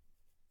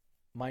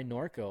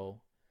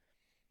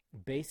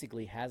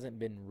basically hasn't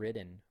been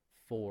ridden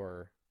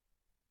for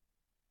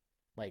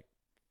like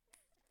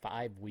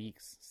 5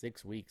 weeks,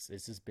 6 weeks.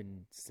 It's just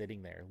been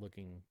sitting there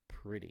looking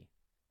pretty.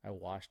 I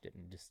washed it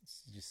and just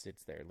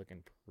sits there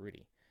looking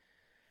pretty.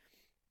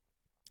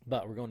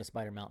 But we're going to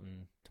Spider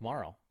Mountain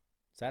tomorrow,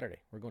 Saturday.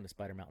 We're going to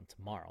Spider Mountain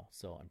tomorrow.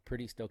 So I'm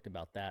pretty stoked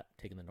about that,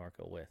 taking the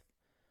Norco with.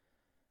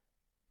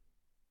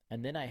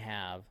 And then I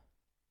have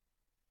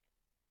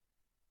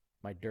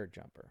my dirt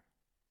jumper.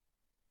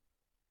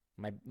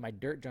 My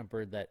dirt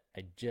jumper that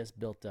I just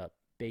built up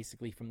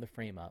basically from the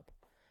frame up,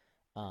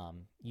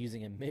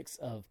 using a mix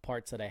of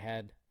parts that I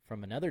had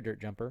from another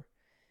dirt jumper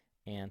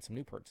and some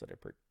new parts that I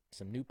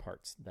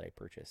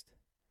purchased.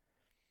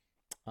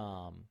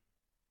 And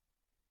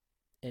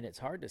it's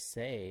hard to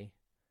say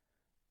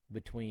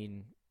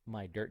between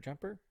my dirt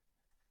jumper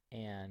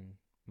and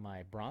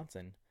my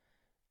Bronson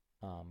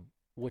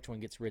which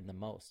one gets ridden the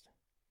most.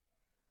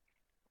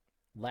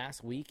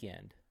 Last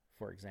weekend,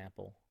 for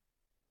example,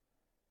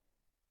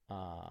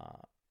 I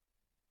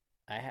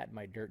had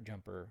my dirt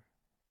jumper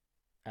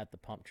at the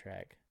pump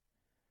track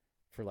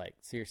for like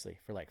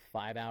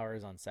 5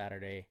 hours on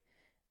Saturday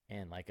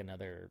and like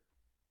another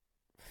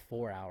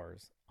 4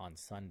 hours on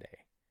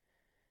Sunday.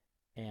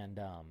 And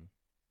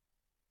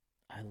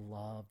I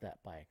love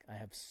that bike. I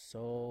have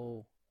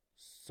so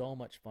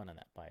much fun on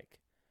that bike.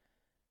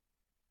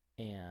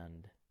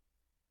 And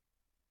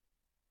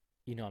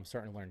I'm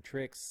starting to learn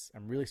tricks.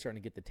 I'm really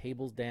starting to get the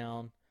tables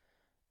down.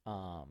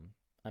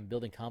 I'm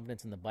building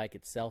confidence in the bike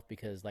itself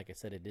because, like I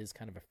said, it is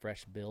kind of a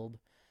fresh build.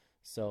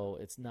 So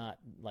it's not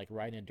like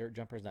riding a dirt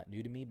jumper is not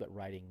new to me, but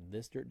riding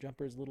this dirt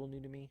jumper is a little new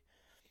to me.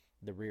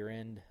 The rear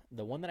end,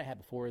 the one that I had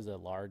before is a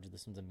large.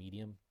 This one's a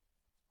medium.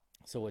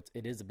 So it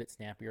is a bit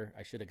snappier.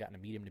 I should have gotten a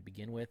medium to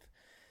begin with.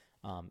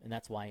 And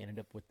that's why I ended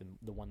up with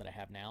the one that I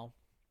have now.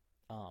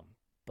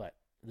 But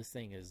this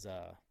thing's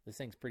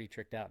pretty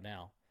tricked out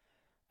now.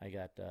 I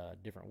got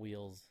different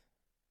wheels,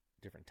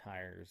 different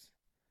tires,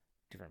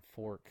 different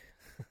fork,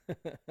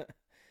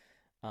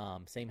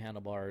 same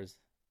handlebars,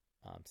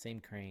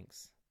 same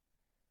cranks,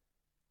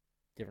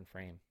 different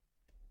frame.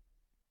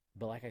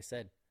 But like I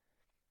said,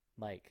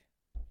 like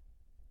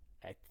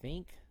I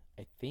think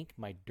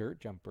my dirt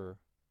jumper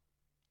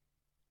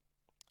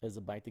is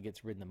the bike that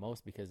gets ridden the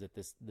most because at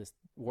this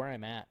where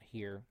I'm at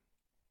here,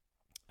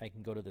 I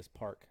can go to this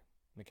park,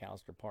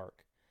 McAllister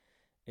Park,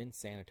 in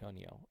San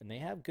Antonio, and they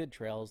have good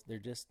trails. They're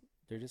just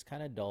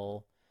kind of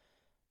dull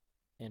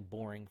and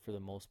boring for the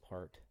most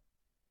part,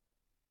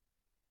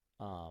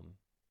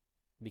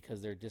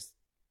 because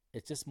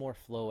it's just more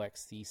Flow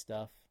XC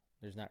stuff.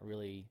 There's not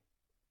really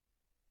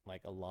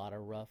like a lot of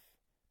rough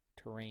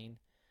terrain,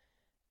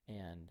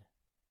 and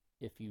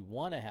if you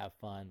want to have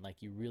fun,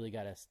 like you really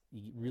gotta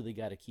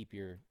keep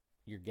your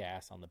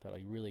gas on the pedal.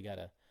 You really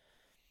gotta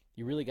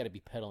be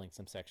pedaling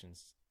some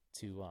sections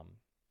to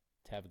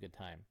have a good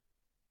time.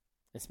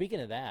 And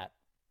speaking of that,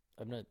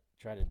 I'm gonna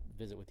try to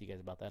visit with you guys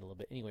about that a little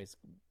bit. Anyways,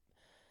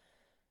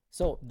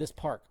 so this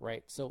park,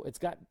 right? So it's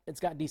got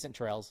decent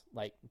trails.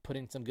 Like put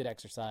in some good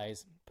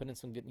exercise, put in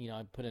some good.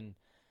 I put in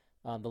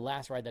the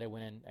last ride that I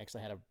went in.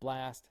 Actually had a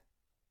blast.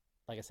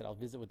 Like I said, I'll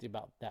visit with you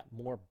about that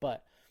more.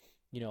 But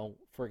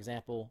for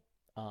example,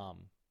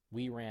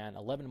 we ran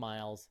 11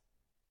 miles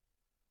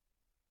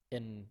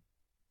in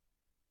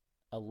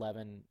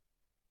 11.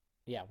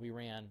 Yeah, we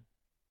ran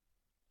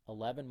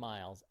 11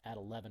 miles at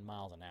 11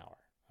 miles an hour.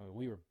 I mean,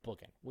 we were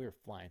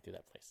flying through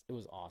that place. It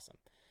was awesome.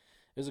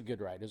 It was a good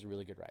ride. It was a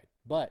really good ride.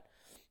 But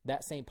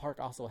that same park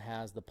also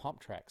has the pump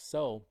track.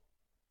 So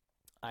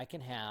I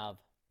can have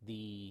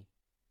the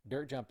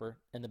dirt jumper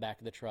in the back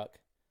of the truck,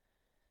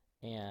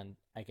 and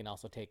I can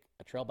also take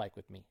a trail bike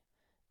with me.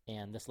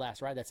 And this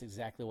last ride, that's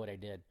exactly what I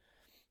did.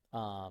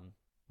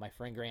 My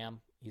friend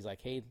Graham, he's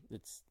like, hey,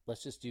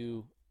 let's just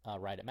do a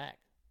ride at Mac.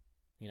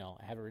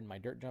 I haven't ridden my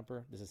dirt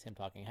jumper. This is him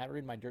talking. I haven't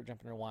ridden my dirt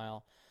jumper in a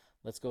while.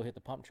 Let's go hit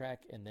the pump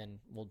track, and then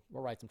we'll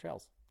ride some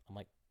trails. I'm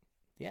like,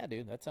 yeah,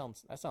 dude, that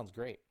sounds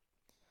great.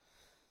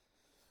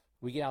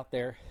 We get out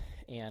there,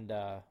 and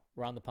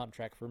we're on the pump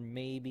track for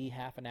maybe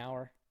half an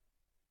hour,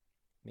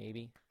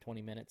 maybe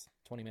 20 minutes,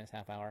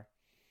 half hour.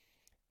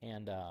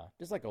 And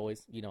just like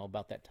always,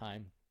 about that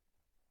time,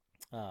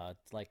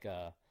 it's like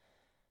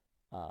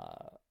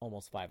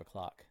almost 5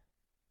 o'clock,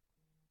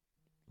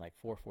 like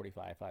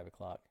 4:45, 5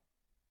 o'clock.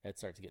 It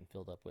starts getting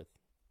filled up with,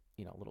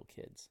 little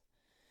kids.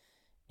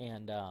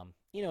 And,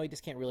 you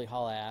just can't really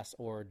haul ass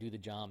or do the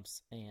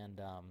jumps.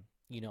 And,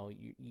 you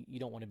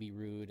don't want to be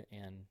rude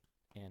and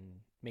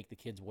make the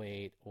kids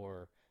wait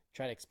or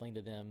try to explain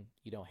to them,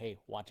 hey,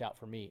 watch out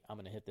for me. I'm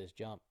going to hit this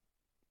jump,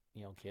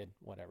 kid,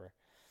 whatever.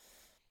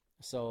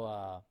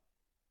 So,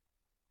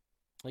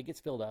 it gets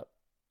filled up,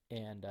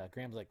 and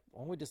Graham's like,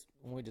 why don't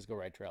we just go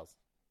ride trails?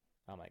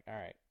 I'm like, all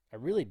right. I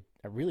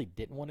really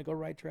didn't want to go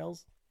ride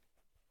trails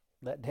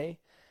that day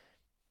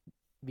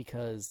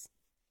because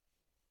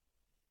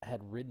I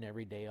had ridden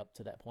every day up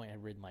to that point. I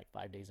had ridden like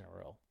 5 days in a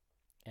row,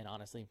 and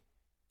honestly,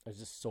 I was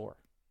just sore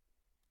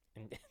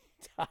and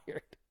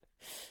tired.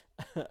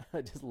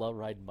 I just love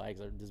riding bikes.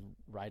 I just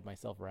ride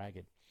myself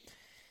ragged.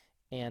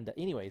 And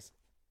anyways,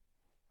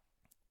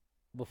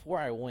 before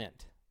I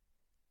went,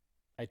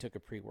 I took a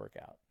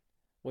pre-workout,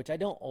 which I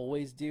don't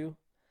always do,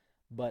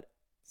 but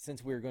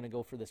since we were going to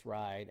go for this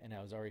ride and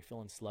I was already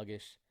feeling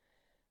sluggish,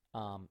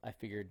 I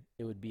figured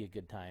it would be a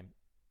good time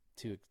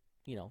to,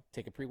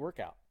 take a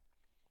pre-workout.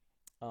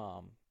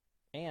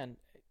 And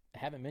I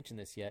haven't mentioned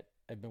this yet.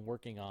 I've been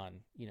working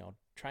on,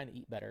 trying to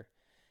eat better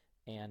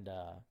and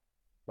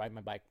ride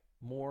my bike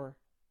more,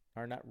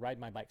 or not ride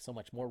my bike so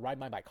much more, ride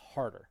my bike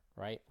harder,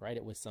 right? Ride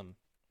it with some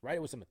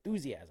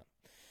enthusiasm.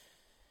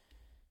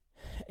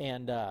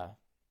 And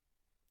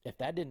if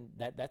that didn't,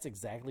 that's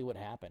exactly what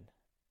happened.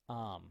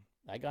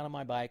 I got on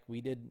my bike.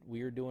 We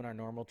were doing our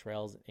normal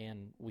trails,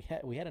 and we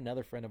had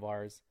another friend of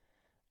ours.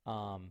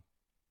 Um,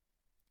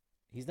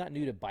 he's not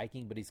new to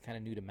biking, but he's kind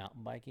of new to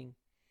mountain biking.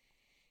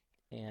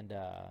 And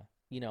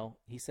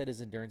he said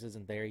his endurance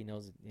isn't there. He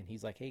knows, and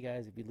he's like, "Hey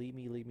guys, if you leave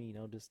me, leave me.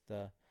 Just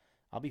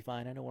I'll be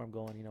fine. I know where I'm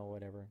going.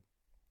 Whatever."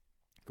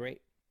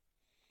 Great.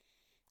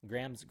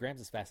 Graham's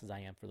as fast as I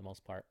am for the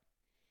most part,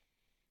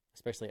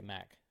 especially at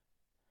Mac.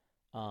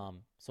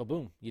 So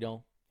boom,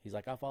 he's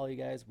like, "I'll follow you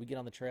guys." We get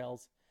on the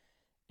trails,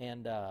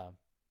 and I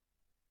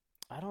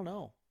don't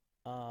know.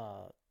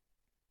 Uh,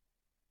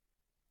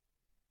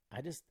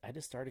 I just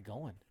started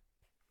going,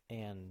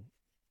 and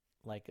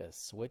like a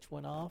switch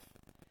went off,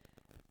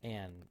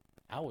 and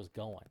I was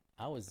going.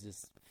 I was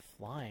just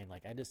flying.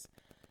 I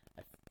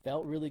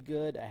felt really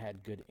good. I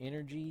had good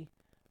energy.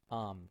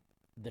 Um,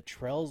 the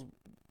trails,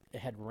 it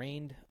had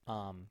rained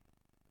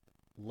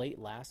late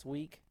last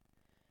week,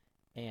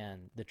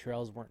 and the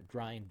trails weren't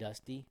dry and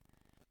dusty.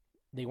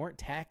 They weren't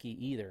tacky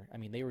either. I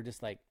mean, they were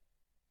just like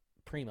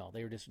primo.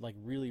 They were just like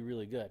really,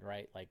 really good,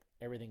 right? Like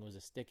everything was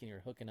just sticking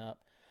or hooking up.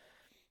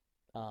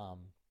 Um,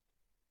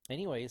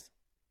 anyways,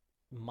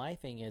 my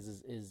thing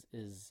is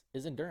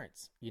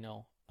endurance.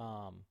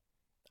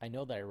 I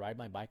know that I ride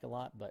my bike a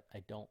lot, but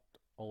I don't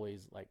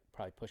always like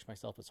probably push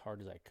myself as hard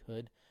as I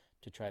could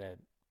to try to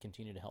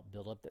continue to help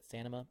build up that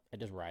stamina. I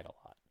just ride a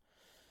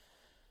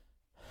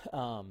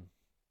lot.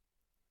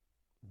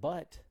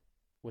 But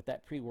with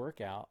that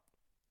pre-workout,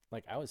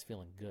 like I was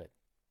feeling good.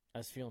 I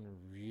was feeling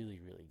really,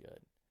 really good.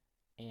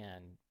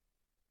 And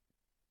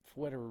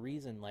for whatever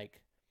reason,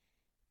 like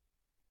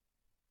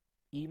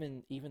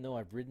even though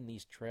I've ridden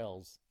these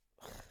trails,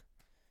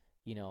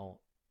 you know,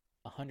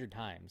 100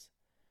 times,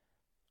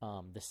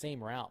 the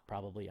same route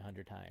probably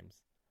 100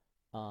 times,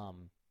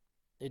 um,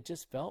 it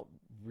just felt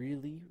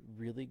really,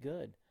 really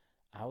good.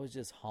 I was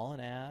just hauling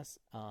ass.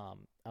 I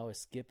was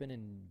skipping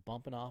and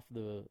bumping off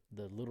the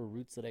little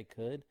routes that I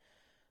could.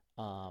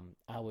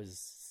 I was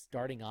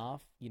starting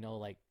off,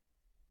 like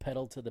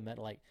pedal to the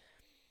metal, like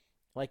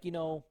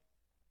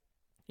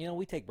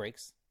we take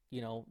breaks.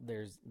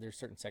 There's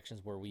certain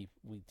sections where we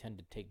tend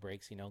to take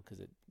breaks,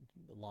 because it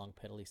a long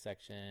pedally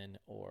section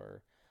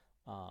or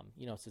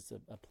it's just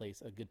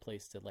a good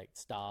place to like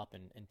stop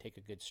and take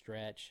a good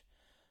stretch.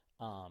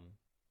 Um,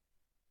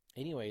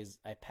 anyways,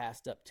 I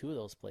passed up two of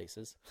those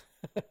places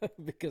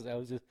because I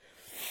was just,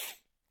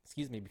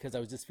 excuse me, because I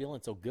was just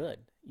feeling so good,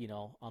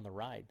 on the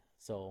ride.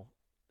 So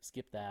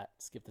skip the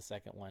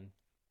second one,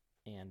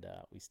 and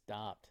we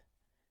stopped,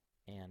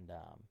 and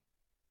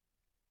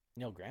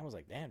Graham was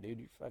like, "Damn, dude,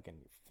 you're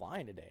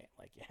flying today."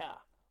 I'm like, yeah,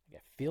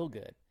 like I feel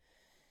good.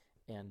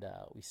 And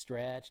we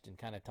stretched and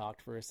kind of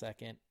talked for a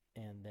second,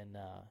 and then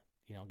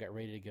got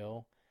ready to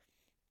go.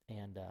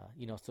 And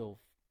so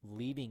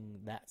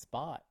leaving that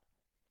spot,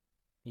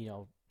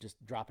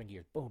 just dropping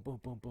gears, boom, boom,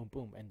 boom, boom,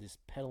 boom, and just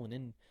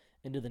pedaling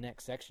into the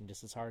next section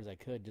just as hard as I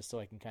could, just so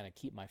I can kind of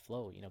keep my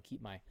flow,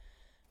 keep my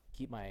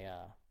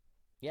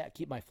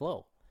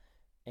flow,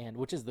 and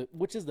which is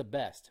the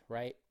best,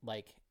 right?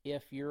 Like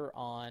if you're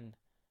on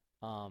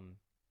um,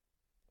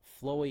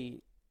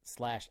 flowy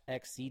slash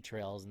XC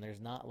trails and there's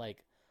not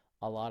like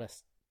a lot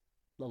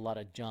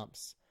of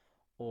jumps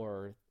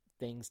or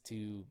things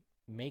to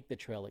make the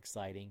trail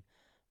exciting,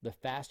 the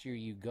faster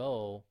you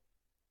go,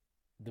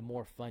 the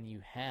more fun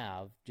you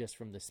have just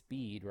from the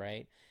speed,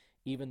 right?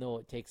 Even though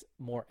it takes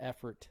more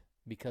effort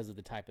because of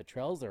the type of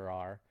trails there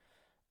are,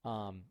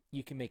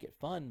 you can make it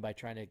fun by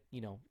trying to,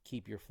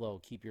 keep your flow,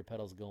 keep your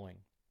pedals going.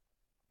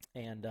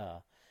 And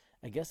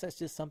I guess that's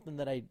just something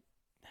that I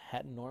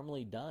hadn't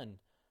normally done.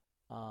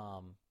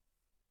 um,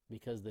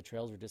 because the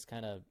trails were just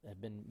kind of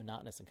have been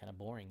monotonous and kind of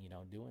boring,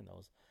 doing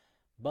those.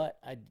 But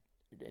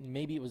and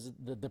maybe it was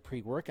the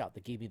pre-workout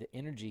that gave me the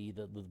energy,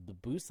 the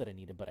boost that I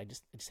needed. But I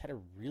just had a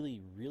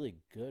really really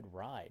good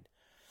ride.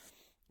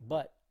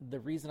 But the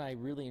reason I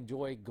really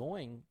enjoy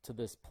going to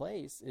this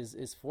place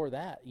is for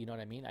that. You know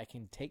what I mean? I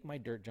can take my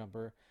dirt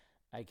jumper,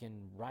 I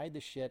can ride the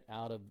shit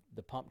out of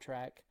the pump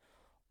track,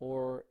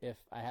 or if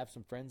I have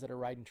some friends that are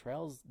riding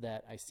trails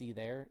that I see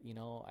there,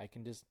 I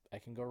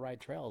can go ride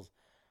trails.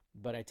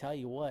 But I tell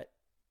you what,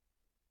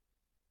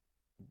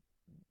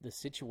 the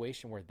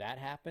situation where that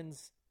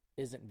happens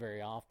isn't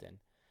very often.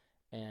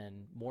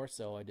 And more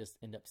so, I just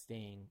end up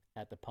staying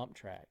at the pump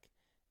track,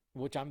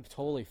 which I'm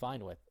totally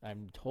fine with.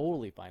 I'm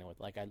totally fine with.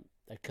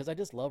 Because I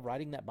just love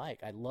riding that bike.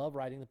 I love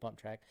riding the pump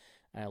track,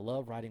 and I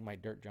love riding my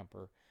dirt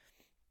jumper.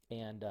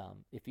 And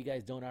if you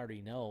guys don't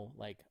already know,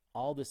 like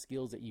all the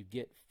skills that you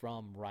get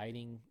from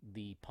riding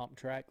the pump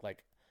track,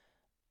 like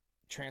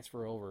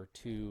transfer over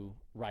to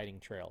riding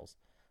trails.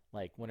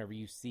 Like whenever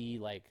you see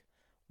like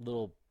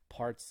little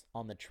parts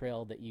on the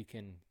trail that you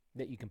can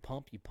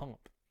pump, you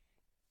pump,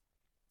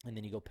 and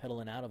then you go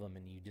pedaling out of them,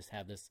 and you just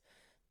have this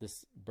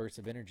burst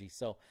of energy.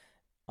 So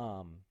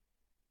um,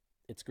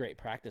 it's great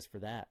practice for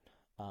that.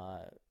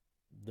 Uh,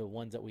 the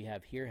ones that we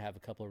have here have a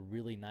couple of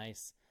really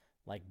nice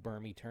like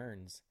bermy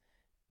turns,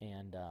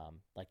 and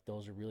like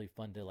those are really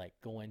fun to like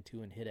go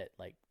into and hit it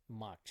like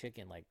mock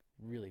chicken, like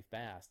really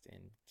fast,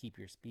 and keep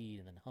your speed,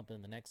 and then hump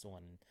in the next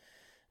one.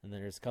 And then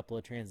there's a couple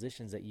of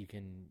transitions that you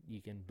can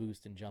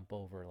boost and jump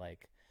over.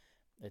 Like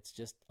it's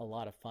just a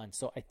lot of fun.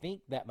 So I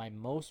think that my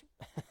most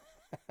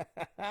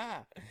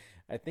I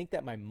think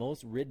that my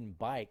most ridden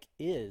bike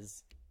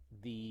is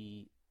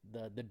the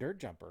dirt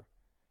jumper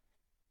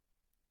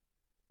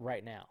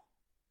right now.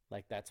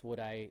 Like that's what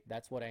I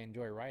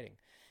enjoy riding.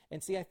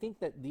 And see, I think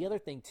that the other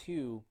thing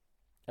too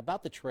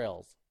about the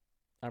trails,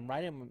 I'm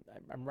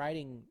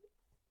riding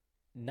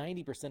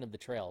 90% of the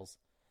trails,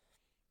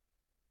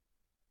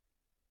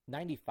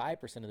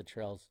 95% of the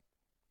trails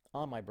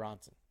on my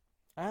Bronson.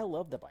 I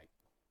love the bike.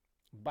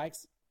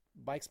 Bikes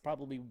bikes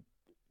probably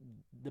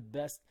the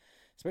best,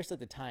 especially at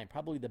the time,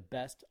 probably the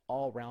best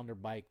all-rounder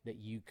bike that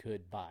you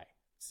could buy.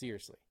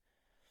 Seriously.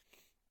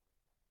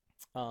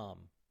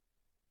 Um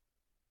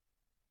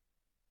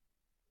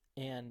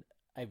and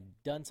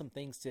I've done some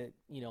things to,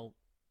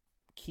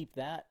 keep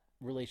that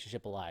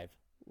relationship alive.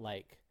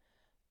 Like,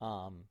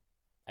 um,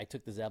 I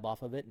took the Zeb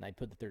off of it and I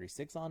put the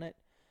 36 on it.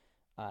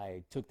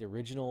 I took the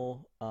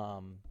original,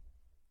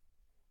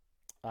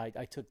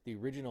 I took the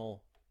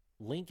original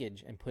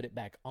linkage and put it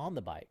back on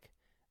the bike,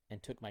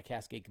 and took my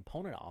Cascade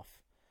component off,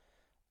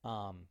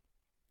 um,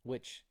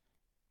 which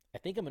I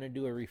think I'm going to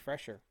do a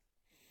refresher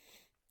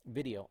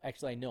video.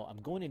 Actually, I know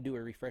I'm going to do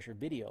a refresher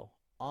video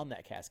on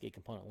that Cascade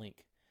component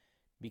link,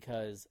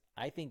 because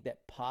I think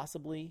that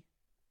possibly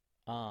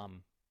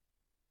um,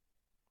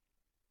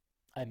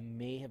 I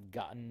may have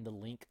gotten the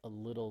link a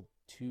little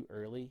too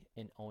early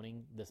in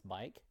owning this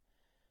bike.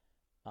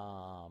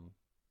 Um,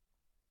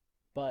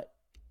 but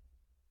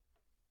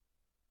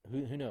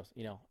who knows?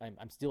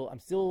 I'm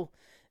still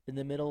in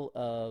the middle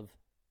of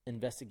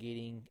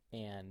investigating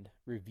and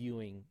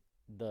reviewing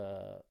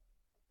the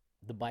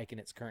the bike in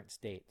its current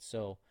state.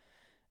 So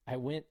I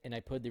went and I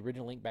put the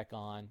original link back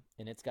on,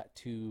 and it's got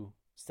two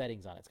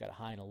settings on it. It's got a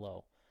high and a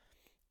low.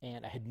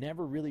 And I had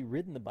never really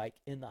ridden the bike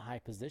in the high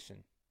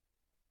position.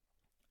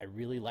 I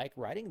really like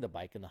riding the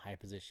bike in the high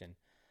position,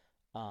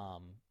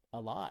 um, a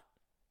lot.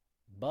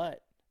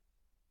 But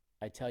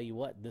I tell you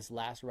what, this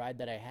last ride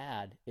that I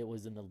had, it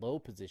was in the low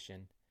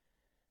position,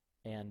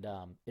 and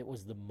it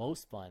was the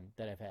most fun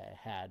that I've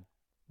had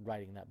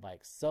riding that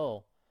bike.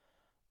 So,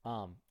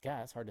 God,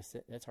 that's hard to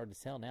say, that's hard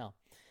to tell now.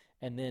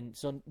 And then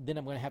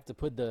I'm going to have to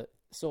put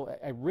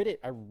I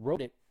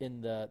rode it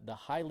in the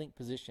high link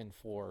position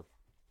for,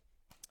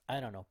 I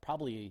don't know,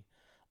 probably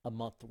a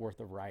month worth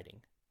of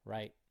riding,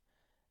 right?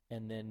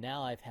 And then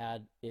now I've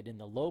had it in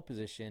the low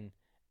position,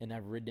 and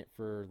I've ridden it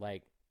for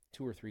like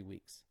 2 or 3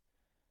 weeks.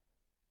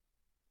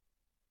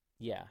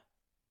 Yeah,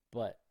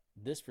 but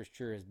this for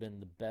sure has been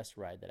the best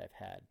ride that I've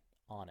had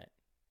on it.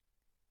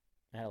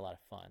 I had a lot of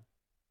fun.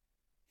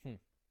 Hmm.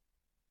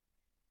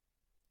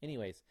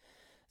 Anyways,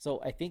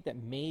 so I think that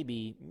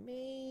maybe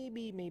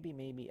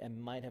I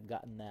might have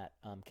gotten that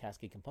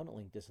Cascade component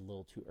link just a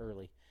little too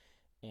early,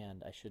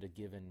 and I should have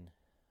given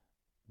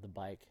the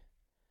bike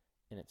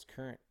in its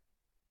current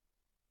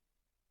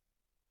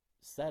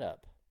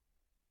setup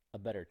a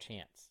better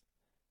chance.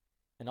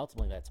 And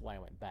ultimately, that's why I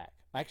went back.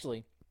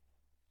 Actually,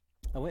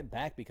 I went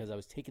back because I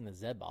was taking the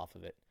Zeb off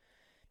of it,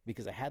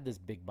 because I had this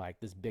big bike,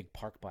 this big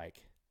park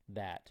bike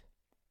that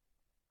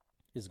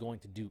is going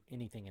to do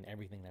anything and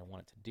everything that I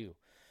want it to do.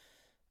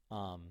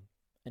 Um,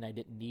 and I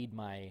didn't need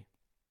my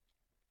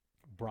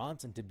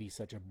Bronson to be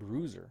such a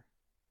bruiser.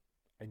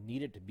 I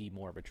needed to be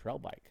more of a trail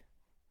bike.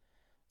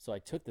 So I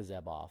took the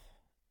Zeb off,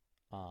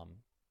 um,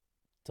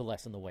 to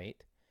lessen the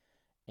weight,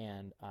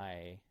 and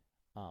I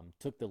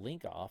took the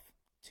link off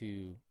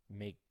to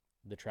make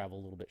the travel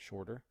a little bit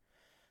shorter.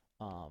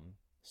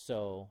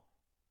 So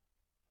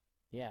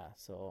yeah,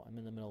 so I'm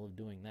in the middle of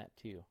doing that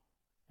too,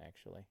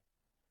 actually.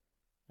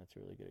 That's a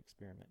really good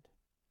experiment.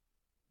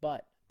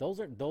 But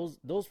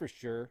those for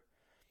sure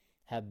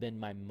have been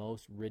my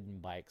most ridden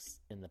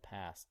bikes in the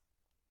past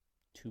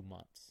 2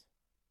 months.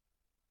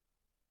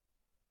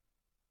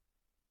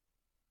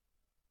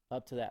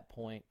 Up to that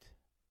point,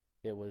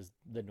 it was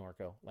the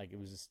Norco. Like it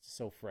was just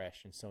so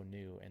fresh and so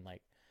new, and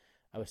like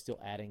I was still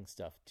adding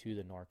stuff to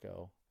the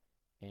Norco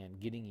and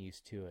getting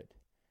used to it.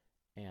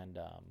 And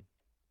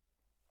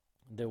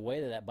the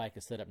way that that bike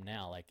is set up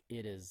now, like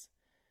it is,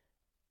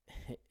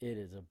 it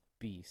is a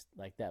beast.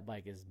 Like that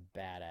bike is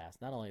badass.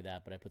 Not only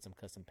that, but I put some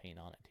custom paint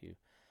on it too,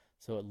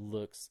 so it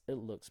looks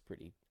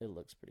pretty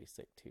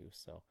sick too.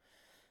 So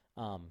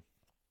um,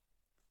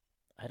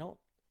 I don't.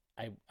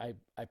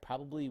 I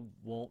probably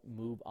won't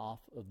move off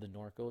of the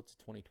Norco. It's a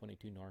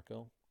 2022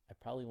 Norco. I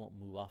probably won't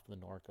move off the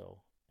Norco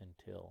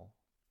until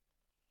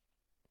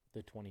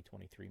the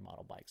 2023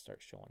 model bike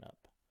starts showing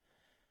up.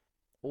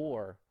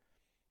 Or,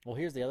 well,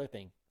 here's the other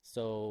thing.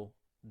 So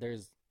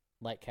there's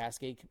like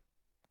Cascade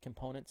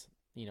components.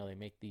 You know, they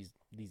make these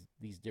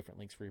different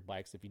links for your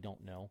bikes. If you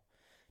don't know,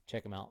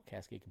 check them out.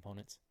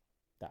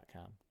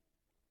 CascadeComponents.com.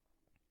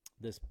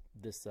 This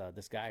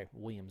guy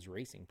Williams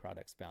Racing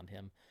Products found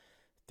him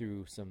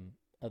through some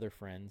other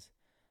friends.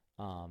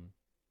 Um,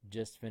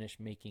 just finished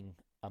making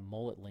a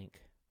mullet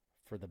link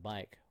for the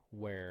bike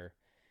where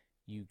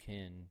you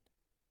can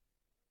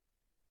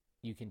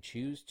you can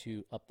choose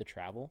to up the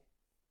travel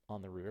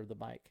on the rear of the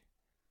bike,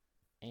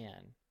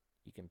 and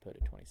you can put a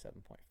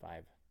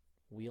 27.5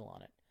 wheel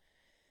on it,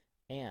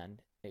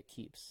 and it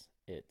keeps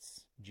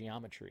its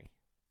geometry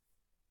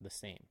the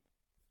same.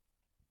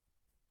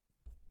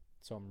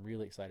 So I'm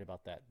really excited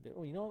about that.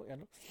 Well,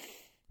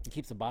 it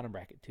keeps the bottom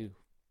bracket too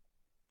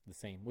the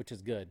same, which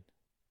is good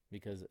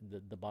because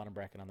the bottom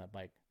bracket on that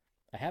bike,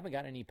 I haven't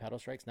got any pedal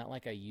strikes, not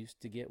like I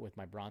used to get with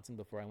my Bronson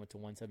before I went to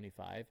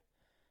 175,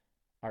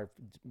 or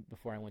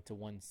before I went to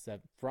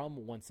from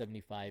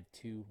 175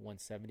 to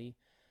 170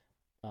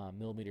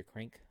 millimeter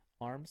crank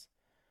arms.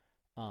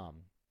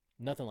 Um,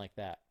 Nothing like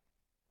that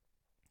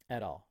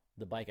at all.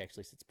 The bike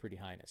actually sits pretty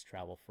high in its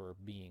travel for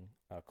being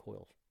a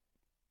coil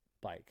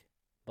bike,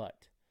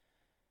 but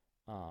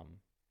um,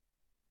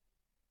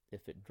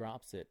 if it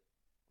drops it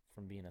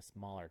from being a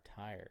smaller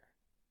tire,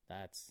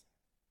 that's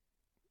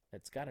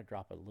it's got to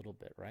drop a little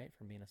bit, right?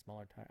 From being a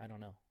smaller tire. I don't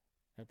know.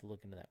 I have to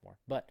look into that more.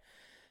 But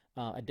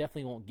I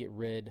definitely won't get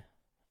rid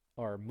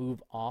or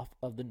move off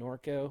of the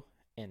Norco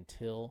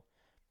until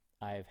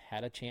I've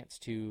had a chance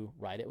to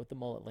ride it with the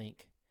mullet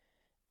link,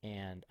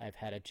 and I've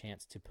had a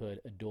chance to put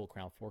a dual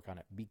crown fork on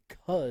it,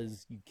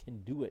 because you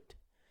can do it.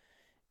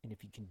 And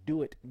if you can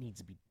do it, it needs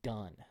to be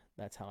done.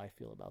 That's how I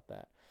feel about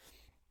that.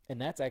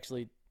 And that's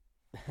actually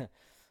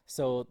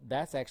so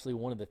that's actually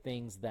one of the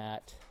things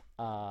that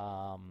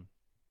I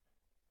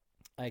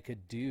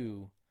could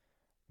do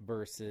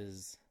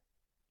versus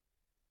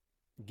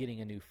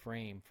getting a new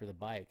frame for the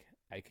bike.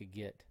 I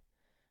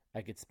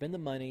could spend the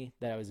money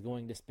that I was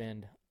going to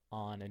spend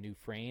on a new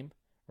frame,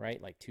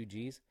 right? Like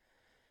 2Gs,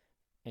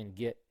 and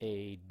get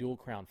a dual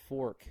crown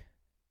fork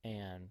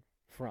and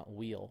front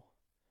wheel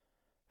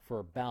for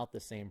about the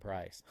same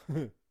price.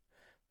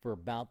 For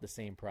about the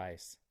same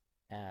price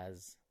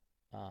as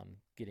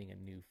getting a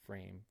new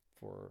frame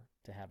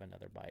to have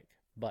another bike.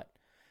 But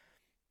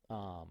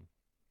um,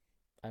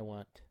 I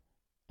want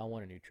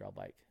a new trail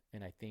bike,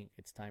 and I think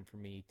it's time for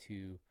me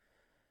to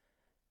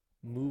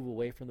move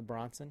away from the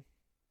Bronson.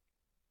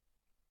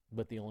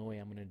 But the only way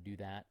I'm going to do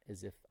that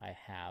is if I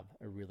have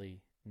a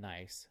really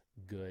nice,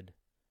 good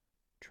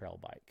trail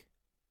bike,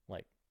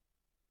 like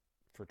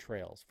for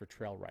trails, for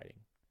trail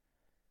riding,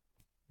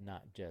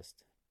 not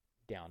just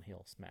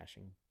downhill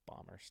smashing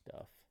bomber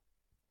stuff.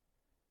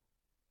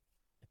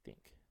 I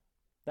think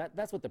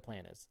that's what the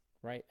plan is,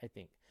 right?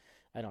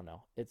 I don't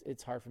know.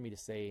 It's hard for me to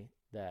say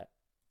that.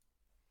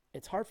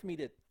 It's hard for me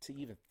to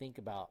even think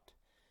about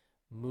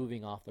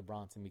moving off the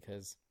Bronson,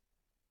 because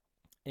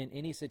in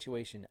any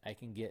situation I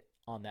can get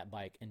on that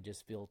bike and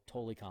just feel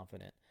totally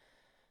confident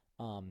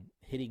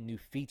hitting new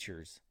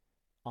features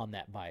on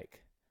that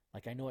bike.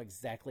 Like I know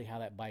exactly how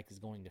that bike is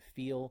going to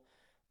feel.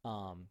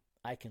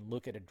 I can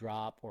look at a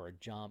drop or a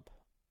jump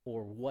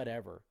or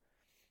whatever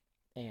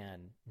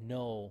and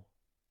know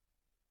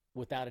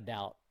without a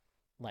doubt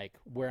like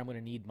where I'm going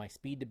to need my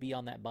speed to be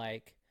on that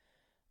bike,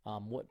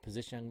 what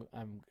position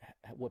I'm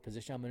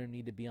going to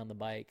need to be on the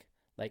bike,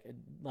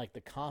 like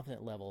the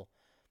confident level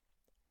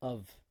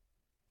of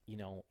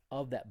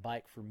of that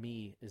bike for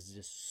me is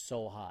just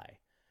so high.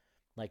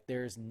 Like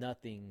there's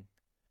nothing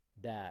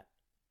that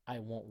I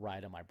won't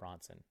ride on my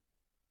Bronson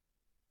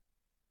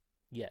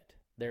yet.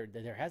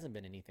 There hasn't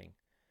been anything.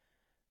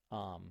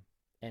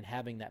 And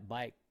having that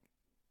bike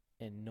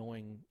and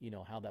knowing,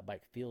 how that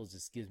bike feels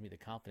just gives me the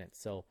confidence.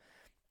 So,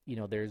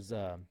 there's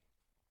I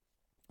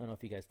don't know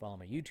if you guys follow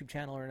my YouTube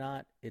channel or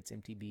not. It's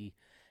MTB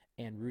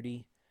and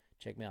Rudy.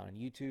 Check me out on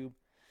YouTube.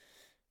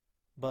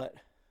 But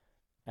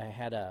I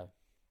had a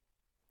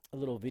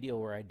little video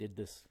where I did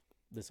this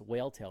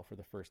whale tail for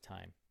the first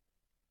time.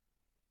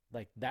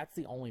 Like that's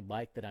the only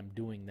bike that I'm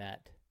doing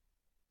that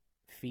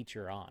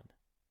feature on.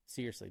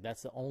 Seriously,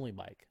 that's the only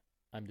bike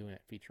I'm doing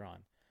it feature on.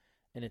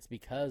 And it's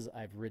because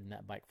I've ridden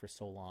that bike for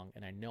so long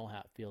and I know how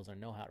it feels, I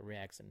know how it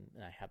reacts,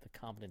 and I have the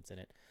confidence in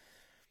it.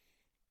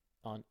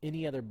 On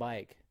any other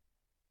bike,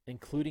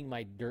 including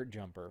my dirt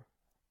jumper,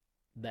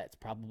 that's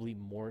probably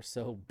more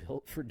so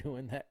built for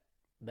doing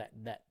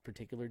that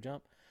particular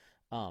jump.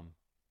 Um,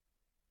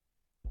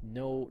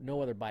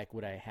 no other bike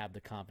would I have the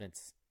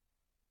confidence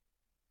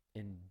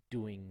in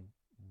doing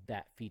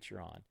that feature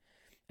on.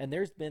 And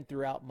there's been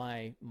throughout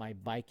my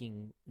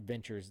biking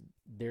ventures,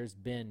 there's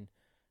been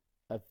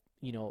a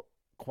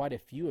quite a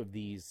few of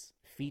these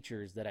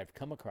features that I've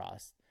come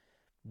across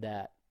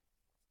that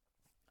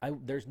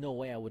there's no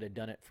way I would have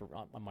done it for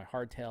on my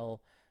hardtail,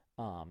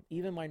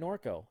 even my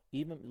Norco,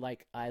 even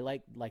I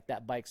like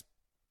that bike's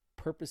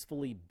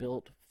purposefully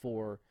built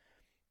for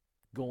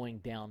going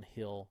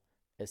downhill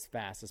as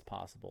fast as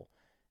possible.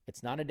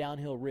 It's not a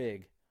downhill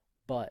rig,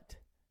 but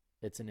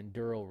it's an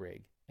enduro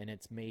rig, and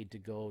it's made to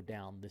go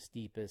down the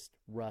steepest,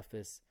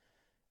 roughest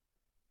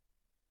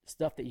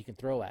stuff that you can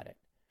throw at it.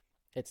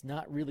 It's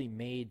not really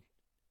made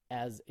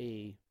as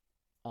a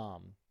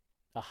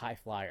high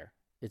flyer.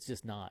 It's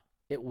just not.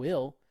 It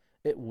will.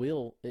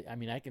 I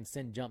mean, I can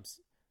send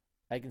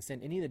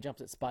any of the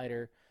jumps at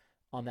Spider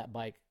on that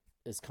bike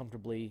as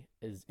comfortably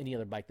as any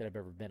other bike that I've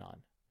ever been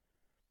on.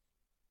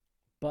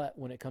 But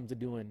when it comes to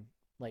doing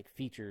like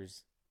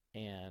features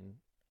and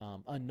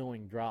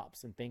unknowing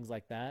drops and things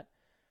like that,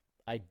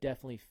 I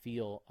definitely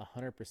feel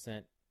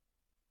 100%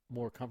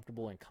 more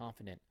comfortable and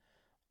confident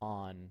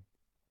on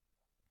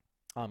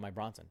my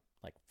Bronson,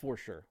 like for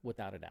sure,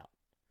 without a doubt.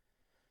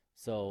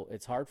 So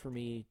it's hard for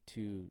me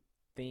to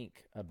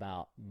think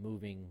about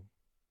moving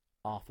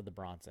off of the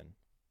Bronson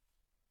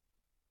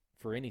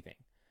for anything.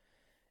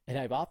 And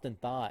I've often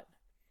thought,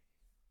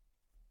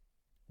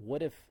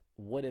 what if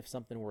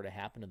something were to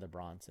happen to the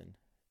Bronson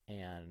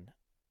and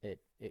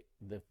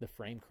the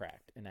frame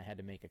cracked and I had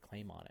to make a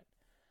claim on it?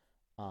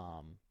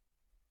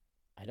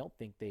 I don't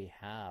think they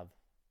have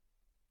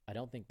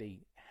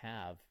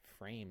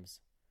frames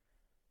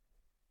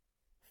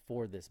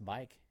for this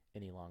bike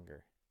any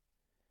longer.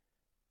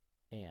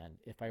 And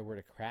if I were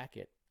to crack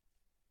it,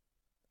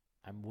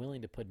 I'm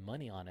willing to put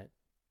money on it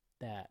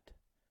that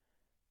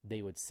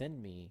they would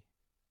send me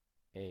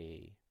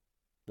the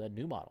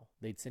new model.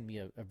 They'd send me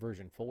a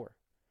version 4,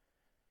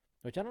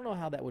 which I don't know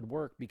how that would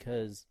work,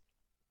 because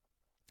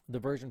the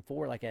version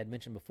 4, like I had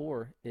mentioned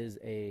before, is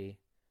a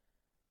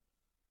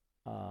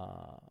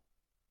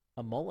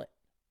mullet.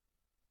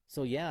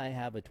 So yeah, I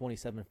have a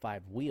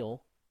 27.5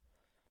 wheel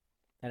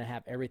and I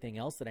have everything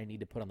else that I need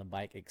to put on the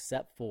bike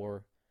except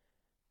for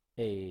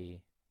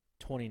a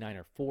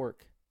 29er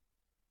fork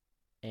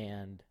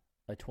and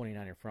a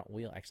 29er front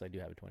wheel. Actually, I do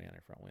have a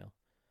 29er front wheel.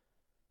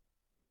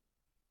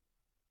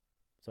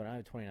 So I don't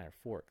have a 29er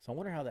fork. So I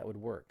wonder how that would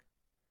work.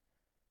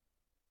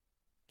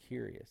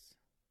 Curious.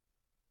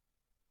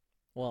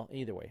 Well,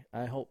 either way,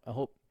 I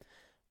hope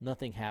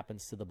nothing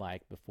happens to the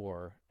bike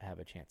before I have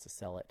a chance to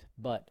sell it.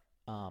 But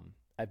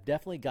I've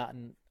definitely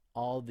gotten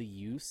all the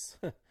use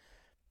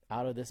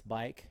out of this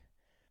bike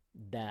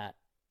that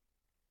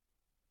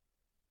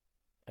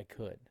I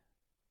could.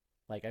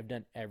 Like, I've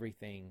done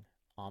everything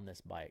on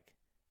this bike,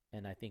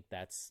 and I think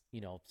that's,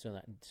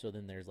 so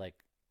then there's like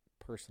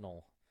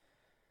personal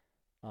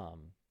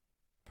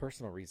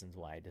reasons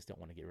why I just don't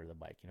want to get rid of the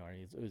bike.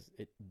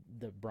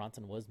 The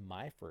Bronson was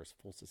my first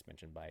full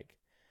suspension bike.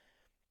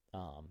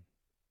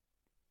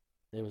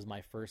 It was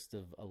my first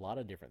of a lot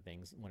of different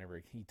things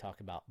whenever he talked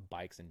about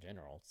bikes in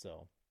general.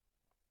 So,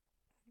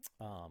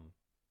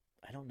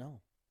 I don't know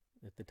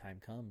if the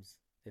time comes,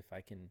 if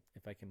I can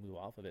move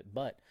off of it,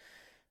 but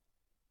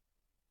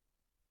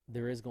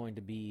there is going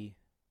to be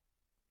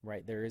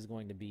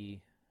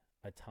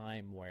a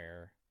time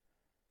where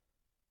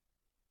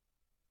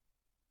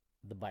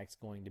the bike's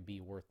going to be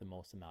worth the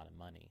most amount of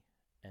money.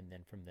 And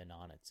then from then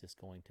on, it's just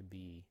going to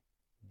be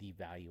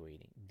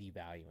devaluing,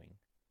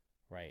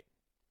 right?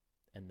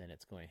 And then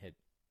it's going to hit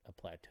a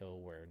plateau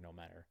where no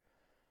matter,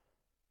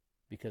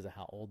 because of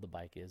how old the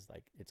bike is,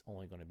 like, it's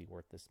only going to be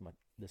worth this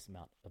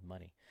amount of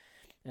money.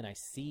 And I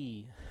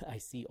see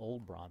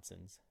old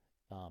Bronsons,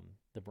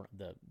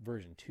 the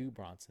version 2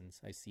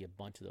 Bronsons, I see a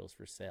bunch of those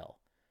for sale,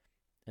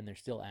 and they're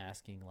still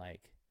asking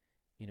like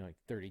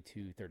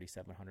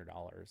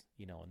 $3,700,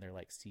 and they're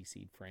like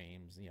CC'd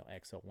frames,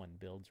 X01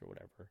 builds or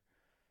whatever.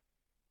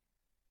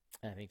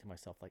 And I think to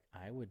myself, like,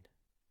 I would,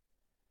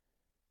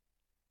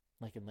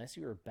 like, unless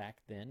you were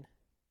back then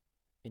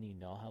and you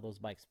know how those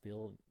bikes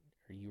feel,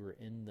 or you were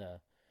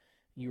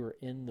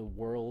in the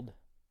world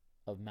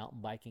of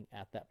mountain biking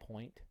at that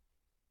point,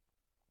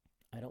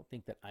 I don't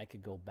think that I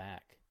could go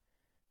back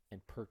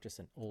and purchase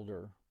an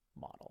older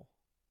model.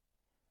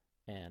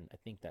 And I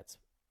think that's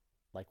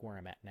like where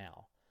I'm at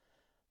now.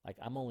 Like,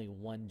 I'm only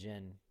one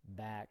gen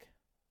back.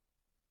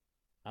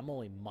 I'm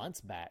only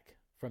months back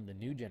from the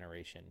new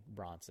generation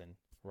Bronson,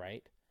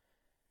 right?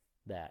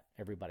 That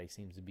everybody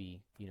seems to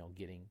be,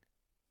 getting.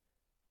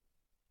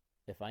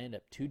 If I end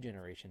up 2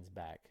 generations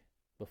back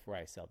before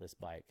I sell this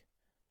bike,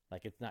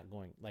 Like it's not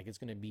going, like it's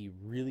going to be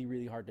really,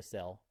 really hard to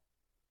sell.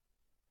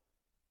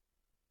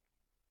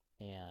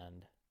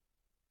 And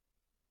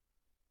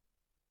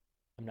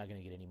I'm not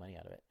going to get any money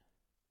out of it.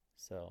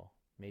 So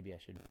maybe I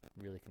should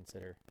really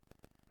consider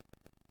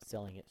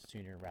selling it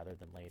sooner rather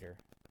than later,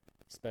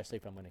 especially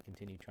if I'm going to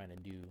continue trying to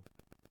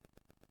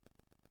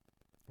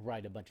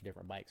ride a bunch of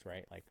different bikes,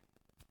 right? Like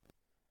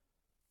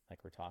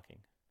we're talking.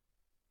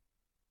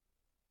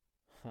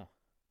 Huh.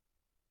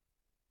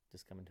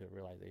 Just coming to a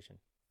realization.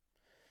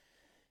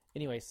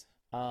 Anyways,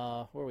 where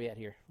are we at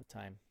here? What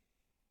time?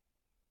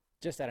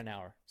 Just at an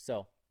hour.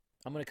 So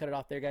I'm going to cut it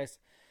off there, guys.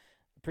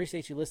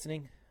 Appreciate you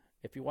listening.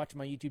 If you're watching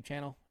my YouTube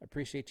channel, I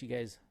appreciate you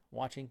guys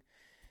watching.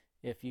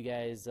 If you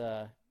guys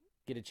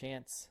get a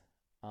chance,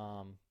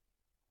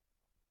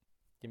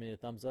 give me a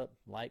thumbs up,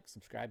 like,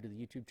 subscribe to the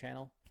YouTube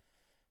channel.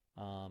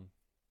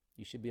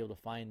 You should be able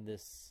to find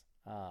this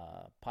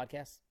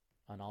podcast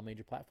on all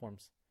major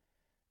platforms.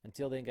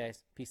 Until then,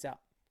 guys, peace out.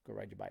 Go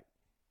ride your bike.